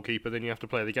 including a goalkeeper, then you have to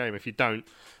play the game. If you don't,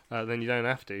 then you don't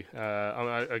have to.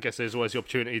 I guess there's always the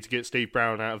opportunity to get Steve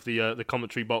Brown out of the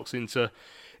commentary box in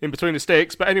between the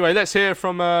sticks. But anyway, let's hear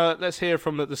from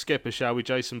the skipper, shall we?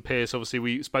 Jason Pearce. Obviously,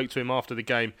 we spoke to him after the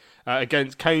game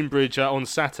against Cambridge on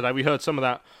Saturday. We heard some of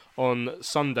that on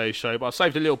Sunday's show, but I've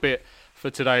saved a little bit for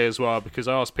today as well because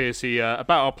I asked Pearcey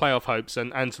about our playoff hopes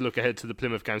and to look ahead to the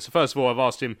Plymouth game. So first of all, I've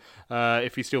asked him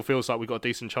if he still feels like we've got a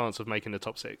decent chance of making the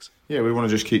top six. Yeah, we want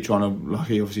to just keep trying to,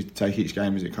 obviously take each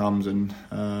game as it comes, and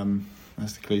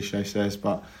as the cliche says.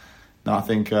 But no, I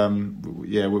think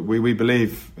we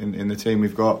believe in the team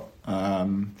we've got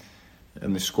and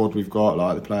the squad we've got,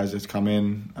 like the players that's come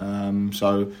in.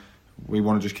 So we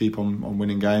want to just keep on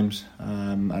winning games,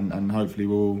 and hopefully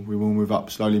we will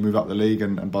slowly move up the league,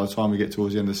 and by the time we get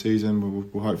towards the end of the season,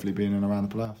 we'll hopefully be in and around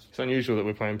the playoffs. It's unusual that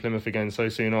we're playing Plymouth again so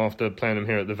soon after playing them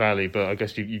here at the Valley, but I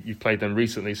guess you've played them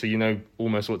recently, so you know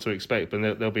almost what to expect,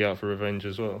 but they'll be out for revenge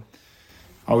as well.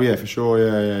 Oh yeah, for sure,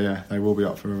 yeah. They will be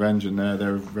up for revenge, and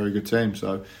they're a very good team.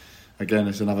 So again,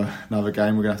 it's another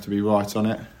game. We're going to have to be right on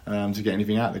it to get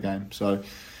anything out of the game. So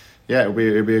yeah, it'll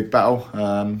be a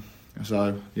battle.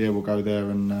 So yeah, we'll go there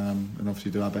and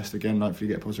obviously do our best again and hopefully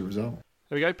get a positive result.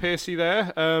 There we go, Pearcey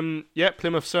there.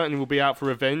 Plymouth certainly will be out for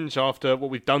revenge after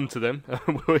what we've done to them.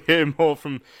 We'll hear more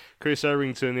from Chris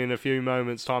Errington in a few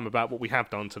moments' time about what we have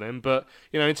done to them. But,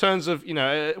 in terms of,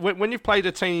 when you've played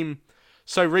a team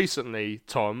so recently,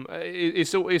 Tom,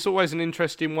 it's always an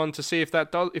interesting one to see if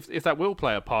that will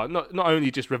play a part. Not only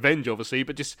just revenge, obviously,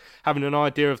 but just having an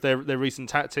idea of their recent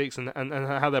tactics and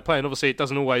how they're playing. Obviously, it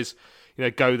doesn't always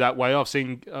go that way. I've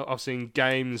seen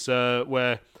games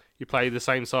where you play the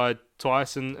same side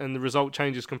twice and the result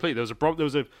changes completely.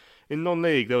 In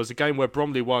non-league there was a game where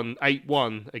Bromley won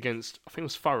 8-1 against, I think it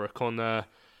was Thurrock on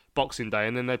Boxing Day,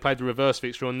 and then they played the reverse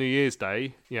fixture on New Year's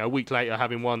Day, a week later,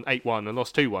 having won 8-1 and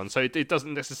lost 2-1. So it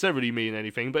doesn't necessarily mean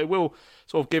anything, but it will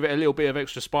sort of give it a little bit of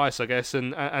extra spice, I guess,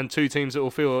 and two teams that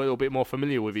will feel a little bit more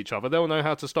familiar with each other. They'll know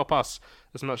how to stop us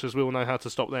as much as we'll know how to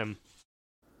stop them.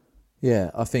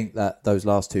 Yeah, I think that those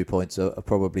last 2 points are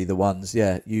probably the ones.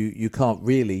 Yeah, you can't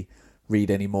really read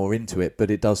any more into it,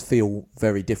 but it does feel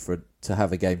very different to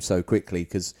have a game so quickly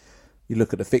because you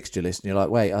look at the fixture list and you're like,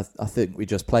 wait, I think we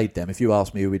just played them. If you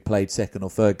asked me who we'd played second or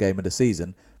third game of the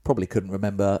season, probably couldn't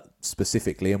remember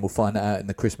specifically, and we'll find that out in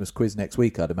the Christmas quiz next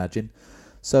week, I'd imagine.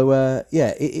 So,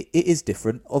 it is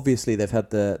different. Obviously, they've had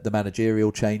the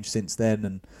managerial change since then,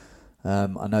 and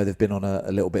I know they've been on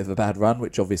a little bit of a bad run,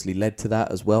 which obviously led to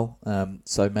that as well.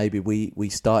 So maybe we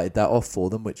started that off for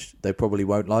them, which they probably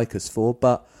won't like us for.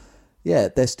 But yeah,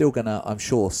 they're still going to, I'm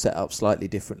sure, set up slightly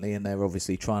differently, and they're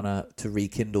obviously trying to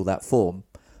rekindle that form.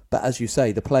 But as you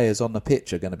say, the players on the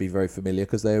pitch are going to be very familiar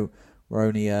because they were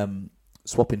only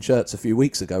swapping shirts a few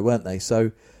weeks ago, weren't they?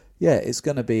 So yeah, it's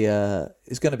going to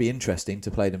be interesting to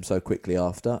play them so quickly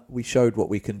after. We showed what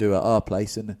we can do at our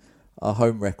place, and our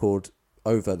home record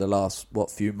over the last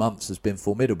few months has been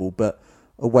formidable, but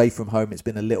away from home it's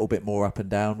been a little bit more up and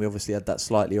down. We obviously had that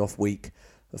slightly off week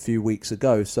a few weeks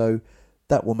ago, so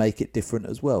that will make it different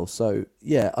as well. So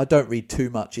yeah, I don't read too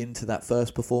much into that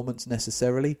first performance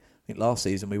necessarily. I think last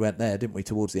season we went there, didn't we,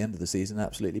 towards the end of the season,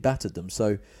 absolutely battered them.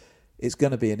 So it's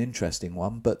going to be an interesting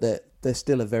one, but they're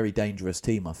still a very dangerous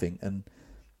team, I think. And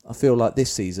I feel like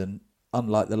this season,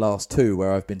 unlike the last two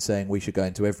where I've been saying we should go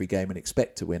into every game and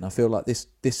expect to win, I feel like this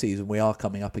season we are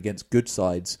coming up against good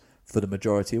sides for the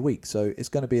majority of weeks. So it's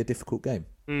going to be a difficult game.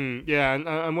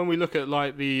 And when we look at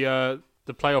like the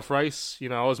the playoff race. You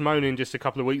know, I was moaning just a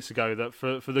couple of weeks ago that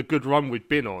for the good run we'd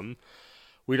been on,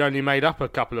 we'd only made up a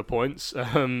couple of points,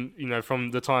 you know,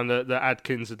 from the time that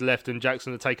Adkins had left and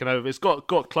Jackson had taken over. It's got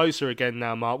closer again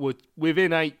now, Mark. We're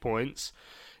within 8 points.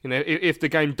 You know, if the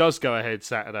game does go ahead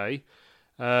Saturday,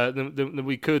 then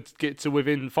we could get to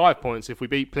within 5 points if we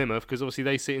beat Plymouth, because obviously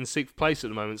they sit in 6th place at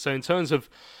the moment. So in terms of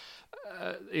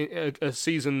a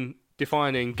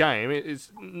season-defining game,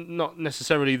 it's not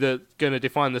necessarily going to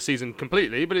define the season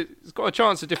completely, but it's got a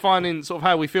chance of defining sort of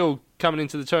how we feel coming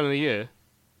into the turn of the year.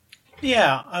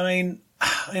 Yeah, I mean,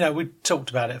 you know, we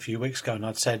talked about it a few weeks ago, and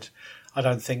I'd said I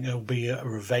don't think it'll be a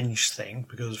revenge thing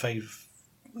because they've,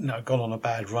 you know, gone on a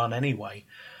bad run anyway.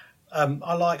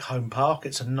 I like Home Park.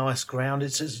 It's a nice ground.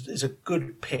 It's a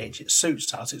good pitch. It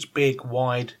suits us. It's big,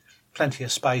 wide, plenty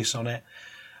of space on it,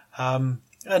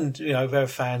 and you know, their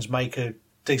fans make a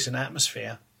decent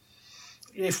atmosphere.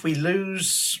 If we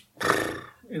lose,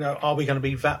 you know, are we going to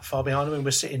be that far behind? I mean,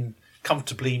 we're sitting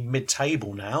comfortably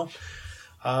mid-table now.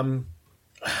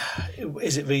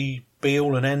 Is it the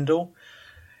be-all and end-all?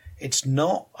 It's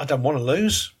not. I don't want to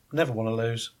lose. Never want to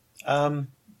lose.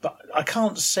 But I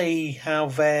can't see how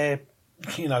they're,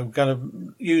 you know, going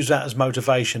to use that as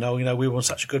motivation. Oh, you know, we won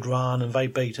such a good run and they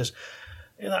beat us.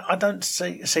 You know, I don't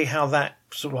see how that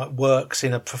sort of like works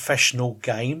in a professional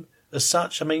game as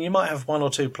such. I mean, you might have one or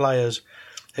two players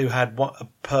who had a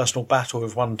personal battle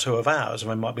with 1 or 2 of ours, and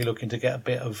they might be looking to get a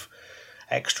bit of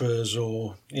extras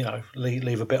or, you know,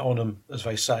 leave a bit on them, as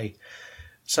they say.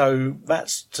 So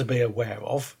that's to be aware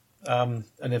of. And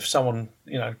if someone,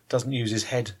 you know, doesn't use his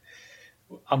head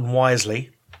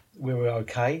unwisely, we were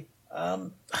okay.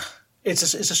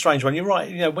 It's a strange one. You're right.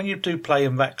 You know, when you do play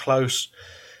them that close,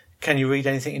 can you read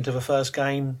anything into the first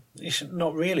game?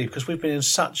 Not really, because we've been in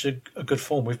such a good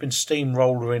form. We've been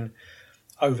steamrolling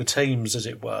over teams, as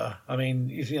it were. I mean,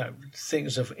 you know,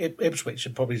 things of Ipswich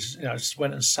had probably, you know,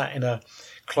 went and sat in a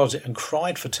closet and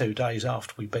cried for 2 days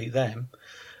after we beat them.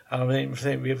 I mean, I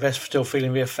think we're still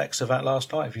feeling the effects of that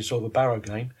last night. If you saw the Barrow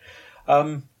game.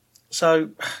 So,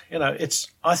 you know,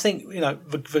 I think, you know,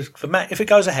 the match, if it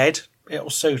goes ahead, it'll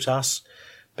suit us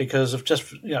because of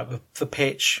just, you know, the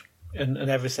pitch and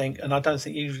everything. And I don't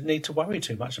think you need to worry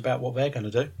too much about what they're going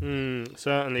to do.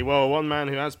 Certainly. Well, one man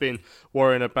who has been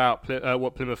worrying about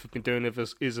what Plymouth have been doing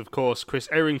is, of course, Chris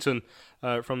Errington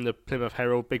from the Plymouth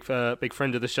Herald, big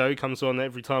friend of the show. He comes on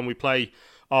every time we play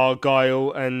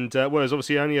Argyle, and well, it's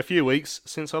obviously only a few weeks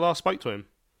since I last spoke to him.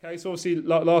 Okay, so obviously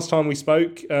last time we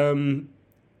spoke,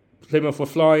 Plymouth were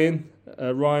flying.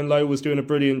 Ryan Lowe was doing a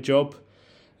brilliant job.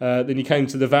 Then you came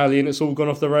to the Valley, and it's all gone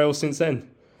off the rails since then.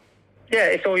 Yeah,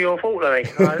 it's all your fault, Louis.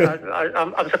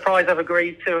 I'm surprised I've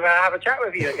agreed to have a chat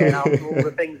with you again after all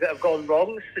the things that have gone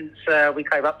wrong since we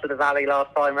came up to the Valley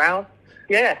last time round.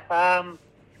 Yeah,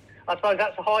 I suppose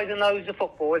that's the highs and lows of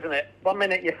football, isn't it? 1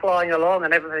 minute you're flying along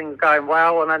and everything's going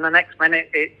well, and then the next minute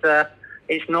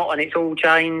it's not, and it's all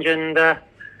change.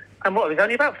 And what, it was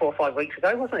only about 4 or 5 weeks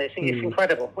ago, wasn't it? It's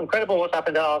incredible. Incredible what's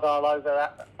happened at Argyle over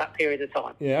that period of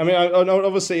time. Yeah, I mean,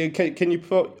 obviously, can you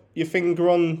put your finger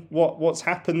on what's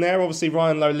happened there? Obviously,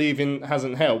 Ryan Lowe leaving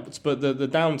hasn't helped, but the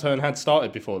downturn had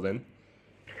started before then.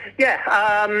 Yeah,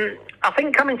 I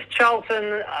think coming to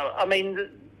Charlton, I mean,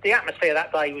 the atmosphere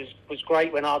that day was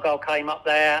great when Argyle came up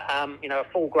there. You know, a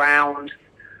full ground.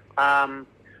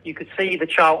 You could see the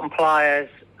Charlton players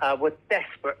were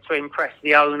desperate to impress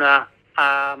the owner.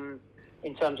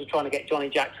 In terms of trying to get Johnny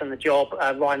Jackson the job.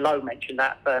 Ryan Lowe mentioned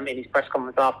that in his press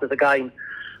conference after the game.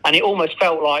 And it almost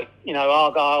felt like, you know,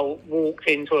 Argyle walked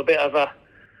into a bit of a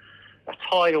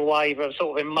tidal wave of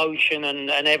sort of emotion and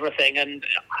everything. And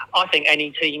I think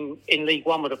any team in League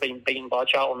One would have been beaten by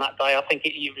Charlton that day. I think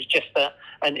it was just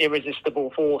an irresistible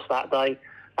force that day.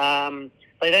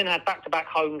 They then had back-to-back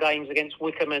home games against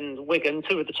Wycombe and Wigan,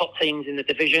 2 of the top teams in the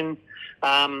division.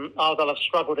 Argyle have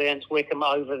struggled against Wycombe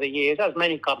over the years, as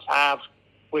many clubs have,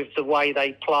 with the way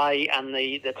they play and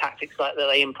the tactics that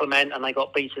they implement, and they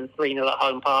got beaten 3-0 at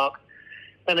Home Park.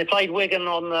 Then they played Wigan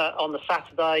on the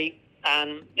Saturday,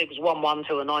 and it was 1-1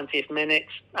 till the 90th minute,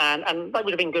 and they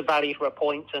would have been good value for a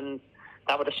point, and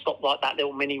that would have stopped like that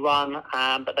little mini run,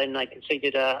 but then they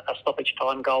conceded a stoppage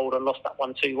time goal and lost that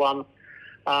 1-2-1.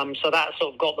 So that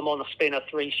sort of got them on the spin of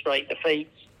 3 straight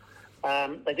defeats.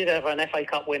 They did have an FA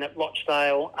Cup win at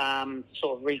Rochdale,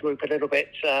 sort of regroup a little bit.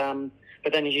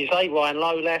 But then, as you say, Ryan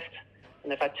Lowe left,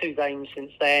 and they've had 2 games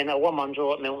since then, a 1-1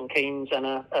 draw at Milton Keynes and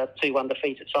a 2-1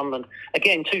 defeat at Sunderland.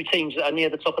 Again, 2 teams that are near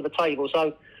the top of the table.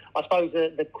 So I suppose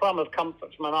the crumb of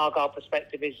comfort from an Argyle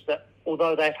perspective is that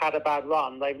although they've had a bad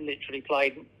run, they've literally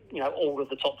played, you know, all of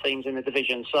the top teams in the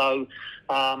division. So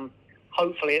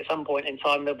hopefully at some point in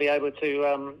time they'll be able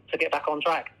to get back on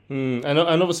track. And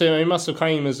obviously it must have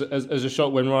came as a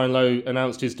shock when Ryan Lowe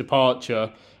announced his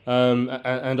departure. And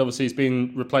obviously he's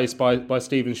been replaced by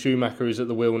Steven Schumacher, who's at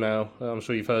the wheel now. I'm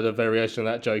sure you've heard a variation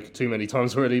of that joke too many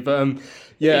times already. But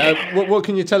what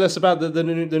can you tell us about the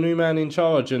new man in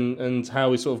charge and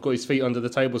how he's sort of got his feet under the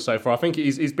table so far? I think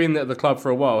he's been at the club for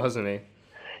a while, hasn't he?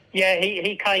 Yeah,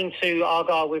 he came to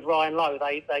Argyle with Ryan Lowe.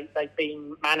 They've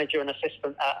been manager and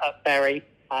assistant at Bury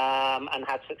and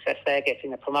had success there,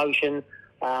 getting a promotion.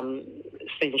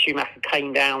 Steven Schumacher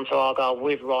came down to Argyle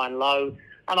with Ryan Lowe.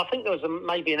 And I think there was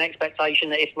maybe an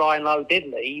expectation that if Ryan Lowe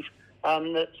did leave,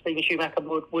 that Steven Schumacher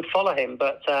would follow him.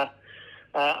 But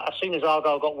as soon as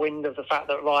Argyle got wind of the fact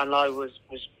that Ryan Lowe was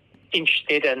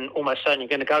interested and almost certainly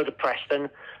going to go to Preston,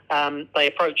 they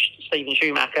approached Steven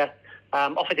Schumacher,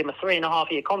 offered him a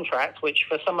 3.5-year contract, which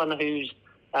for someone who's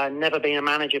never been a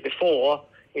manager before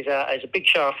is a big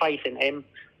show of faith in him.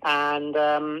 And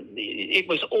it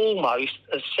was almost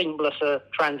as seamless a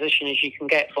transition as you can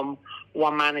get from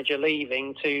one manager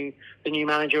leaving to the new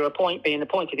manager being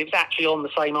appointed. It was actually on the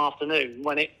same afternoon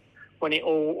when it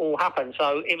all happened.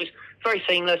 So it was very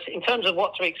seamless. In terms of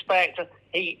what to expect,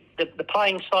 the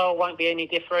playing style won't be any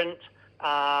different.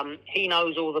 He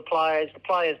knows all the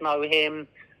players know him.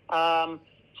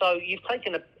 So you've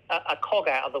taken a cog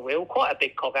out of the wheel, quite a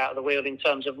big cog out of the wheel in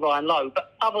terms of Ryan Lowe.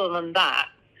 But other than that,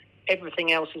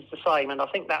 everything else is the same, and I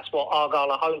think that's what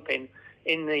Argyle are hoping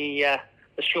in the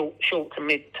short to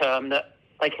mid-term, that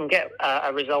they can get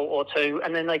a result or two,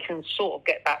 and then they can sort of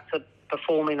get back to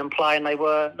performing and playing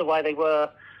the way they were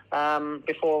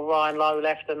before Ryan Lowe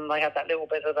left, and they had that little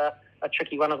bit of a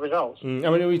tricky run of results. I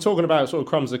mean, we're talking about sort of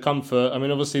crumbs of comfort. I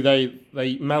mean, obviously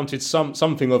they mounted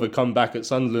something of a comeback at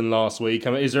Sunderland last week.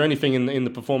 I mean, is there anything in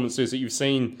the performances that you've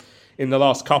seen in the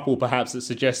last couple, perhaps, that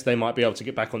suggests they might be able to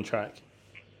get back on track?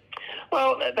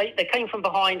 Well, they came from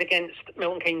behind against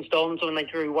Milton Keynes Dons when they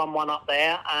drew 1-1 up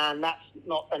there, and that's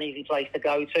not an easy place to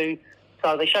go to.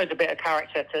 So they showed a bit of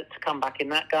character to come back in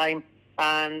that game,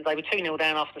 and they were 2-0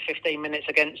 down after 15 minutes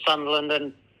against Sunderland,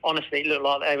 and honestly, it looked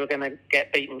like they were going to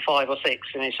get beaten 5 or 6.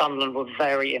 Sunderland were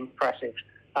very impressive.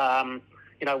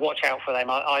 Watch out for them.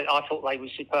 I thought they were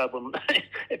superb,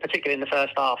 particularly in the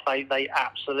first half. They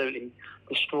absolutely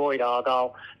destroyed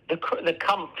Argyle. The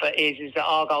comfort is that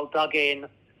Argyle dug in.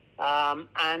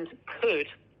 And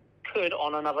could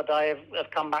on another day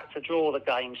have come back to draw the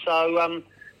game. So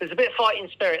there's a bit of fighting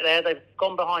spirit there. They've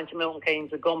gone behind to Milton Keynes,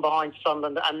 they've gone behind to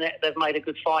Sunderland, and they've made a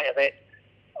good fight of it.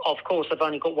 Of course, they've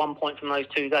only got 1 point from those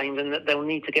 2 games, and they'll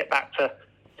need to get back to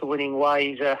winning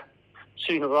ways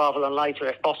sooner rather than later,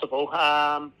 if possible.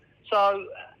 So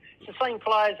it's the same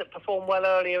players that performed well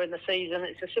earlier in the season.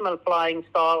 It's a similar playing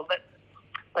style that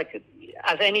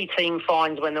as any team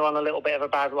finds when they're on a little bit of a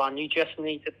bad run, you just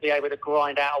need to be able to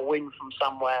grind out a win from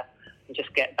somewhere and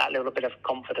just get that little bit of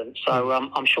confidence. So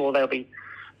I'm sure they'll be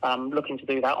looking to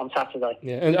do that on Saturday.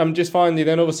 Yeah, and just finally,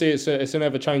 then obviously it's an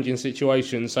ever-changing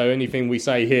situation, so anything we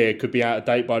say here could be out of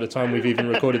date by the time we've even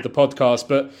recorded the podcast.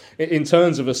 But in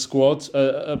terms of a squad,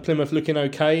 are Plymouth looking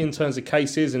okay in terms of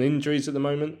cases and injuries at the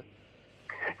moment?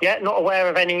 Yeah, not aware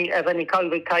of any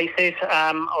COVID cases.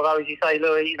 Although, as you say,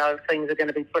 Louis, things are going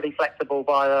to be pretty flexible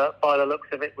by the looks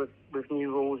of it, with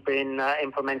new rules being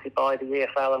implemented by the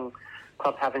EFL and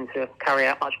clubs having to carry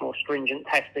out much more stringent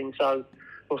testing. So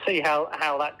we'll see how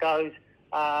that goes.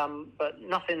 But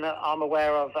nothing that I'm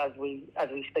aware of as we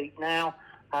speak now.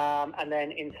 And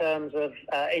then in terms of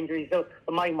injuries,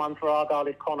 the main one for Argyle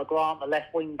is Connor Grant, the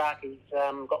left wing back. He's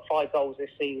got 5 goals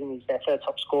this season. He's their third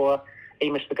top scorer. He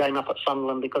missed the game up at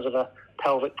Sunderland because of a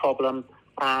pelvic problem,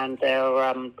 and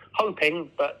they're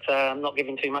hoping, but not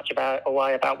giving too much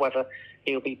away about whether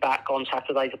he'll be back on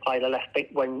Saturday to play the left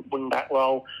wing back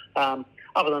role.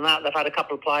 Other than that, they've had a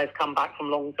couple of players come back from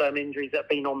long-term injuries that have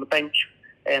been on the bench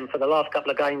for the last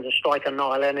couple of games. A striker,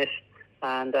 Niall Ennis,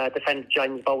 and defender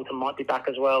James Bolton might be back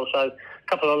as well. So a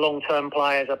couple of long-term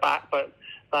players are back, but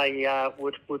they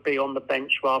would be on the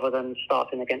bench rather than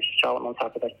starting against Charlton on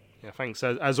Saturday. Yeah, thanks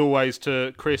as always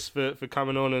to Chris for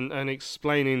coming on and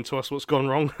explaining to us what's gone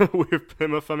wrong with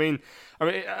Plymouth. I mean,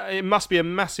 it must be a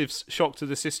massive shock to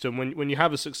the system when you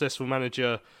have a successful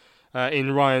manager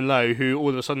in Ryan Lowe, who all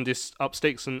of a sudden just up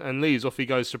sticks and leaves. Off he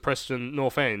goes to Preston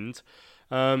North End.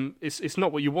 It's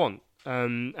not what you want.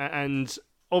 And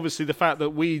obviously the fact that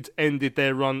we'd ended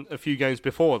their run a few games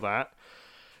before that,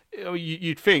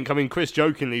 you'd think, Chris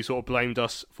jokingly sort of blamed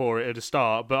us for it at the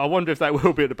start, but I wonder if that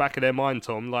will be at the back of their mind,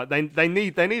 Tom. Like they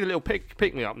need a little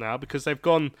pick me up now, because they've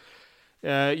gone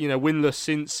winless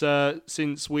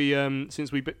since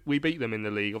we beat them in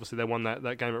the league. Obviously they won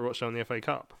that game at Rochdale in the FA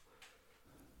Cup.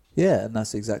 Yeah, and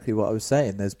that's exactly what I was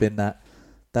saying. There's been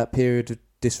that period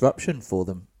disruption for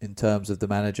them in terms of the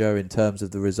manager, in terms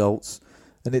of the results.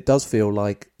 And it does feel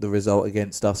like the result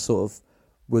against us sort of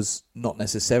was not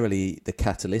necessarily the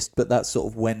catalyst, but that's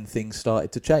sort of when things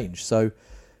started to change. So,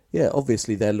 yeah,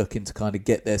 obviously they're looking to kind of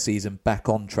get their season back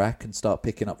on track and start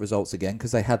picking up results again,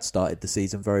 because they had started the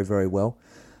season very, very well.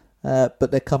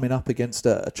 But they're coming up against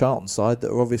a Charlton side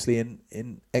that are obviously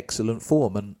in excellent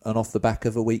form and off the back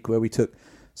of a week where we took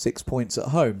 6 points at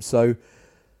home. So,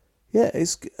 yeah,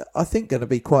 it's, I think, going to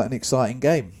be quite an exciting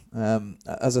game.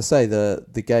 As I say,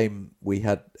 the game we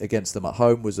had against them at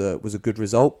home was a good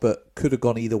result, but could have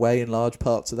gone either way in large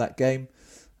parts of that game.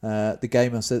 The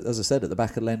game, as I said, at the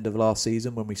back end of last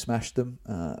season when we smashed them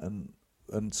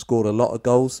and scored a lot of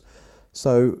goals.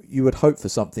 So you would hope for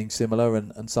something similar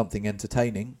and something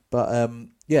entertaining. But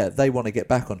yeah, they want to get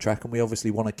back on track, and we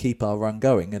obviously want to keep our run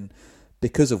going. And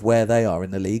because of where they are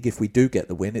in the league, if we do get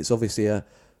the win, it's obviously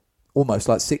almost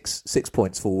like six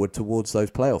points forward towards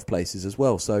those playoff places as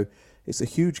well. So it's a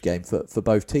huge game for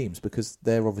both teams, because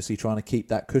they're obviously trying to keep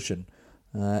that cushion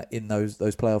in those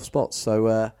playoff spots.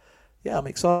 So yeah, I'm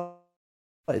excited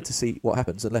to see what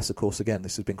happens, unless, of course, again,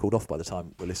 this has been called off by the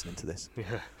time we're listening to this.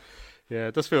 Yeah,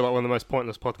 it does feel like one of the most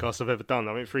pointless podcasts I've ever done.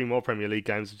 I mean, 3 more Premier League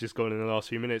games have just gone in the last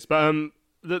few minutes. But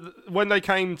when they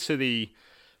came to the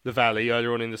Valley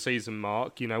earlier on in the season,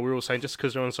 Mark, you know, we were all saying just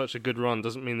because they're on such a good run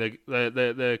doesn't mean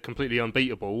they're completely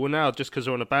unbeatable. Well, now just because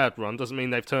they're on a bad run doesn't mean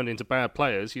they've turned into bad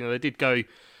players. You know, they did go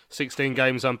 16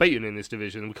 games unbeaten in this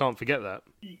division. We can't forget that.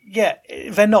 Yeah,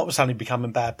 they're not suddenly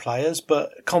becoming bad players,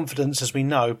 but confidence, as we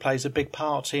know, plays a big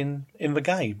part in the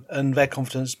game, and their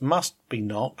confidence must be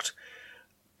knocked.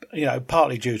 You know,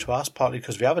 partly due to us, partly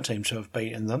because the other teams who have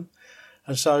beaten them.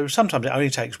 And so sometimes it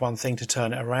only takes one thing to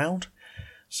turn it around.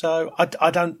 So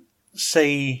I don't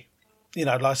see, you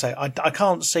know, like I say, I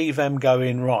can't see them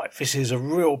going, right, this is a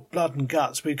real blood and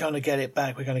guts, we're going to get it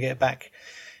back.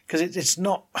 Because it's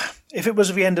not, if it was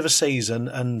at the end of a season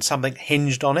and something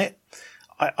hinged on it,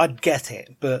 I'd get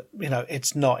it. But, you know,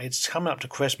 it's not. It's coming up to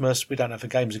Christmas. We don't know if the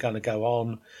games are going to go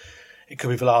on. It could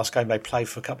be the last game they play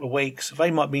for a couple of weeks.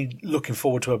 They might be looking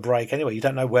forward to a break anyway. You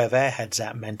don't know where their head's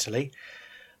at mentally.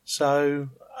 So,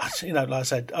 you know, like I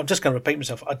said, I'm just going to repeat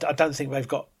myself. I don't think they've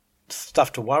got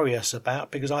stuff to worry us about,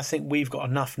 because I think we've got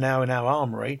enough now in our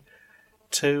armoury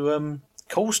to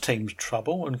cause teams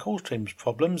trouble and cause teams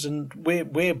problems. And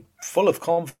we're full of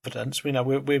confidence. You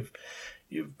know,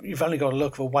 you've only got to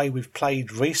look at the way we've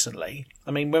played recently.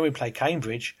 I mean, when we played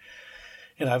Cambridge,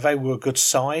 you know, they were a good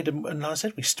side, and like I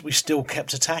said, we still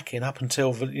kept attacking up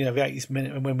until the 80th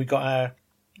minute, and when we got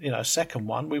our second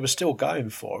one, we were still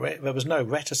going for it. There was no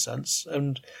reticence,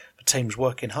 and the team's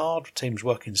working hard, the team's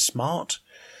working smart.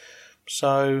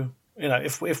 So, you know,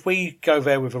 if we go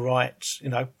there with the right, you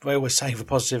know, we always say the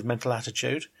positive mental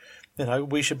attitude, you know,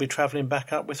 we should be travelling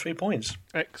back up with 3 points.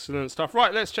 Excellent stuff.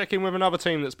 Right, let's check in with another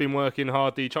team that's been working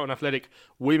hard. The Charlton Athletic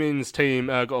women's team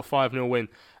got a 5-0 win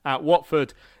at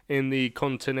Watford in the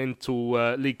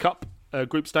Continental League Cup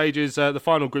group stages. The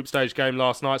final group stage game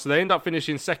last night. So they end up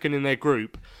finishing second in their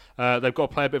group. They've got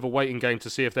to play a bit of a waiting game to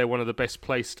see if they're one of the best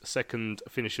placed second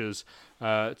finishers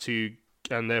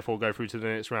and therefore go through to the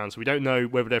next round. So we don't know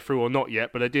whether they're through or not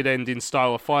yet, but they did end in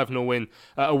style, a 5-0 win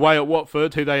away at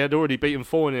Watford, who they had already beaten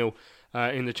 4-0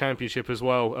 in the Championship as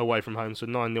well, away from home. So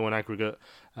 9-0 in aggregate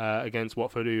against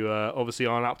Watford, who obviously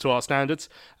aren't up to our standards.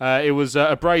 It was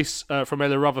a brace from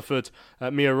Ella Rutherford,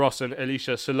 Mia Ross and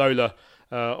Alicia Salola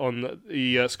on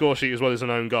the score sheet, as well as an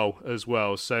own goal as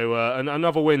well. So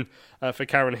another win for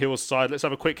Karen Hill's side. Let's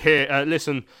have a quick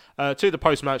listen to the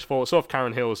post-match thoughts of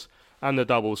Karen Hill's and the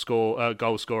goal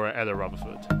scorer Ella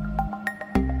Rutherford.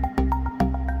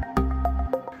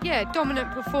 Yeah,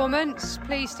 dominant performance.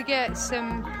 Pleased to get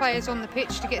some players on the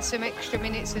pitch to get some extra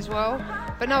minutes as well.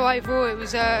 But no, overall it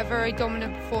was a very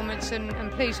dominant performance and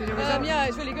pleased with the result. Yeah,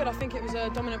 it's really good. I think it was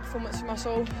a dominant performance from us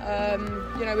all.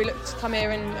 You know, we looked to come here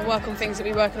and work on things that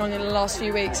we've been working on in the last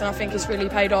few weeks, and I think it's really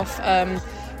paid off.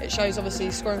 It shows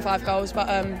obviously scoring 5 goals, but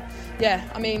yeah,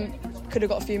 I mean, could have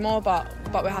got a few more, but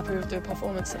we're happy with the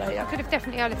performance today. Yeah, I could have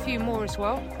definitely had a few more as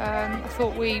well. I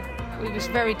thought we was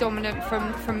very dominant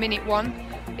from minute one.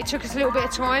 It took us a little bit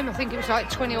of time. I think it was like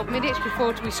 20 odd minutes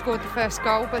before we scored the first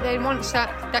goal. But then once that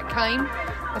came,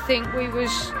 I think we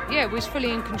was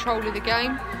fully in control of the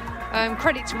game.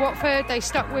 Credit to Watford, they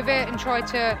stuck with it and tried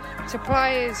to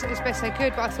play as best they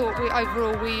could. But I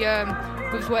thought we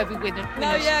was worthy winners.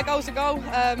 No, yeah, goal's a goal.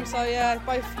 So yeah,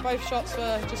 both shots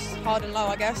were just hard and low,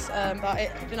 I guess. But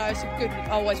it's a good. I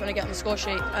always want to get on the score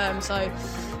sheet. So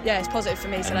yeah, it's positive for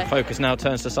me today. Focus now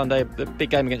turns to Sunday, the big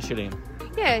game against Gillingham.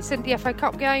 Yeah, it's the FA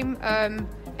Cup game.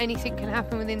 Anything can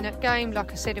happen within that game.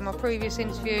 Like I said in my previous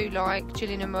interview, like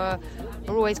Gillingham are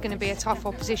are always going to be a tough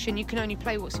opposition. You can only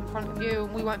play what's in front of you,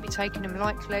 and we won't be taking them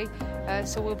lightly.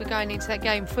 So we'll be going into that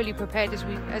game fully prepared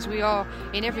as we are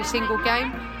in every single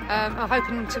game. I'm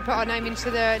hoping to put our name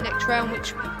into the next round,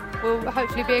 which will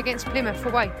hopefully be against Plymouth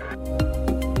away.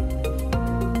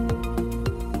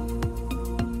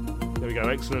 There we go,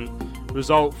 excellent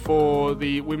result for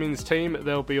the women's team.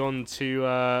 They'll be on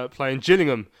to playing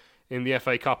Gillingham in the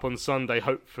FA Cup on Sunday,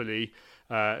 hopefully.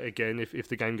 Again, if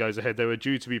the game goes ahead. They were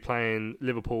due to be playing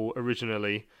Liverpool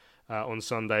originally on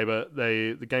Sunday, but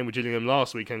the game with Gillingham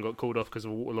last weekend got called off because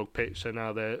of a waterlogged pitch, so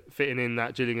now they're fitting in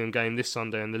that Gillingham game this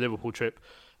Sunday, and the Liverpool trip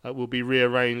will be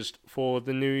rearranged for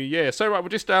the new year. So right, we're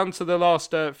just down to the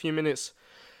last few minutes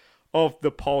of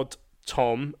the pod,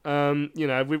 Tom.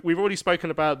 We've already spoken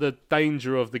about the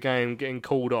danger of the game getting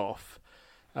called off,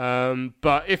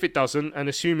 but if it doesn't, and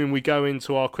assuming we go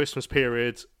into our Christmas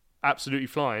period absolutely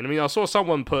flying. I mean, I saw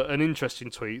someone put an interesting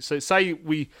tweet. So say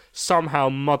we somehow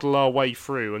muddle our way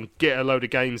through and get a load of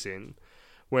games in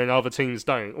when other teams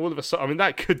don't. All of a sudden, I mean,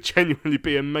 that could genuinely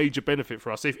be a major benefit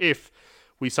for us if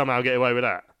we somehow get away with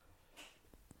that.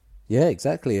 Yeah,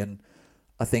 exactly. And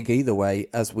I think either way,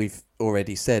 as we've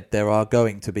already said, there are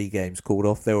going to be games called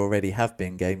off. There already have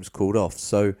been games called off.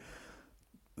 So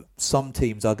some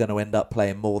teams are going to end up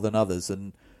playing more than others.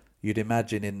 And you'd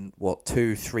imagine in,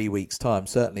 2-3 weeks' time,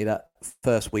 certainly that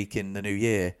first week in the new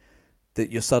year,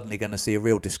 that you're suddenly going to see a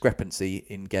real discrepancy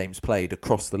in games played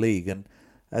across the league. And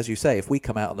as you say, if we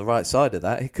come out on the right side of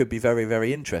that, it could be very,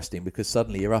 very interesting, because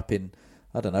suddenly you're up in,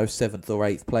 7th or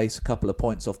 8th place, a couple of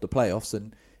points off the playoffs.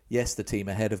 And yes, the team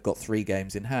ahead have got 3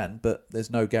 games in hand, but there's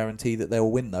no guarantee that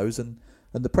they'll win those, and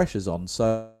the pressure's on.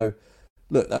 So,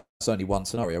 look, that's only one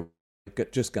scenario. We're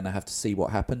just going to have to see what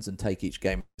happens and take each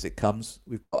game as it comes.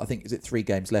 We've got, 3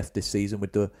 games left this season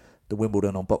with the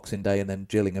Wimbledon on Boxing Day and then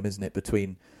Gillingham, isn't it,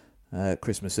 between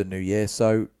Christmas and New Year.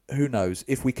 So who knows?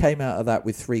 If we came out of that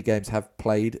with 3 games have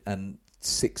played and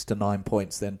 6 to 9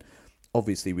 points, then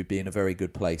obviously we'd be in a very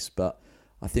good place. But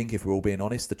I think if we're all being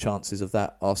honest, the chances of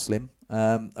that are slim.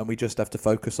 And we just have to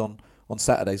focus on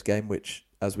Saturday's game, which,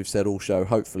 as we've said all show,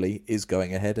 hopefully is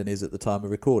going ahead and is at the time of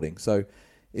recording. So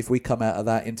if we come out of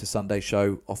that into Sunday's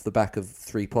show off the back of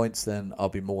 3 points, then I'll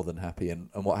be more than happy. And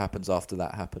what happens after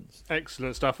that happens.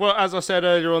 Excellent stuff. Well, as I said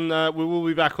earlier on, we will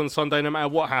be back on Sunday no matter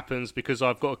what happens, because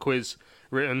I've got a quiz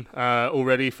written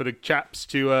already for the chaps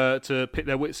to pit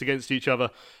their wits against each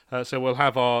other. So we'll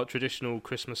have our traditional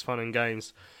Christmas fun and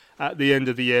games at the end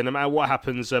of the year, no matter what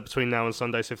happens between now and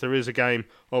Sunday. So if there is a game,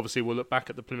 obviously we'll look back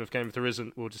at the Plymouth game. If there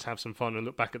isn't, we'll just have some fun and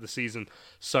look back at the season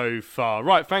so far.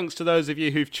 Right, thanks to those of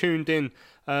you who've tuned in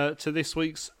to this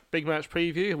week's Big Match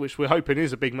Preview, which we're hoping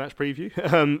is a Big Match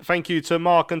Preview. Thank you to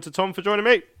Mark and to Tom for joining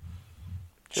me.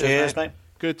 Cheers, mate.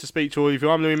 Good to speak to all of you.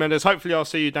 I'm Louis Mendes. Hopefully I'll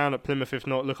see you down at Plymouth. If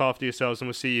not, look after yourselves, and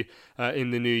we'll see you in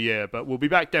the new year. But we'll be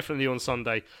back definitely on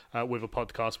Sunday with a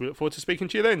podcast. We look forward to speaking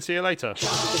to you then. See you later.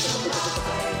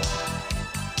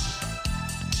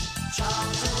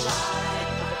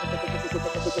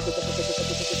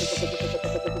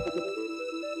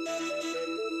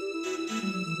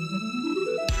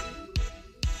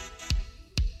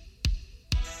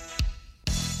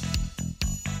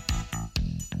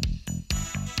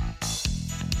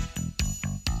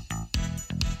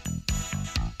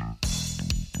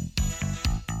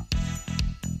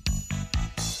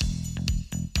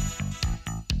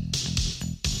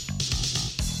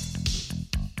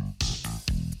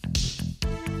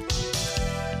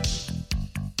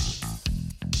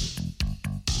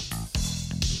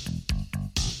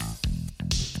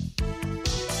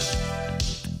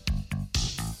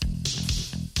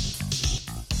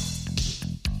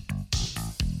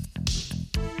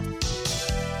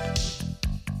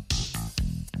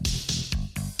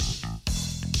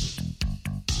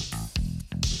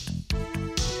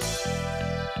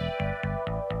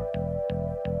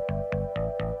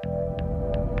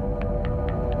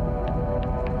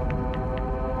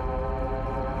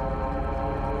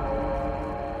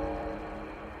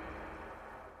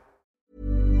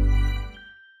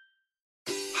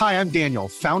 Hi, I'm Daniel,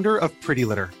 founder of Pretty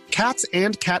Litter. Cats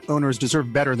and cat owners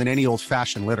deserve better than any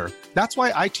old-fashioned litter. That's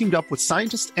why I teamed up with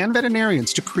scientists and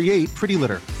veterinarians to create Pretty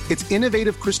Litter. Its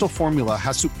innovative crystal formula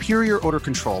has superior odor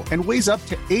control and weighs up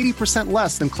to 80%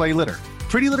 less than clay litter.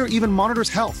 Pretty Litter even monitors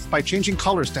health by changing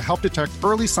colors to help detect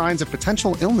early signs of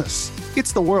potential illness.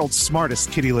 It's the world's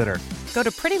smartest kitty litter. Go to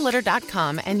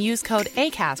prettylitter.com and use code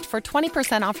ACAST for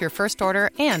 20% off your first order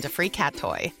and a free cat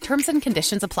toy. Terms and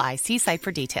conditions apply. See site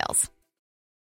for details.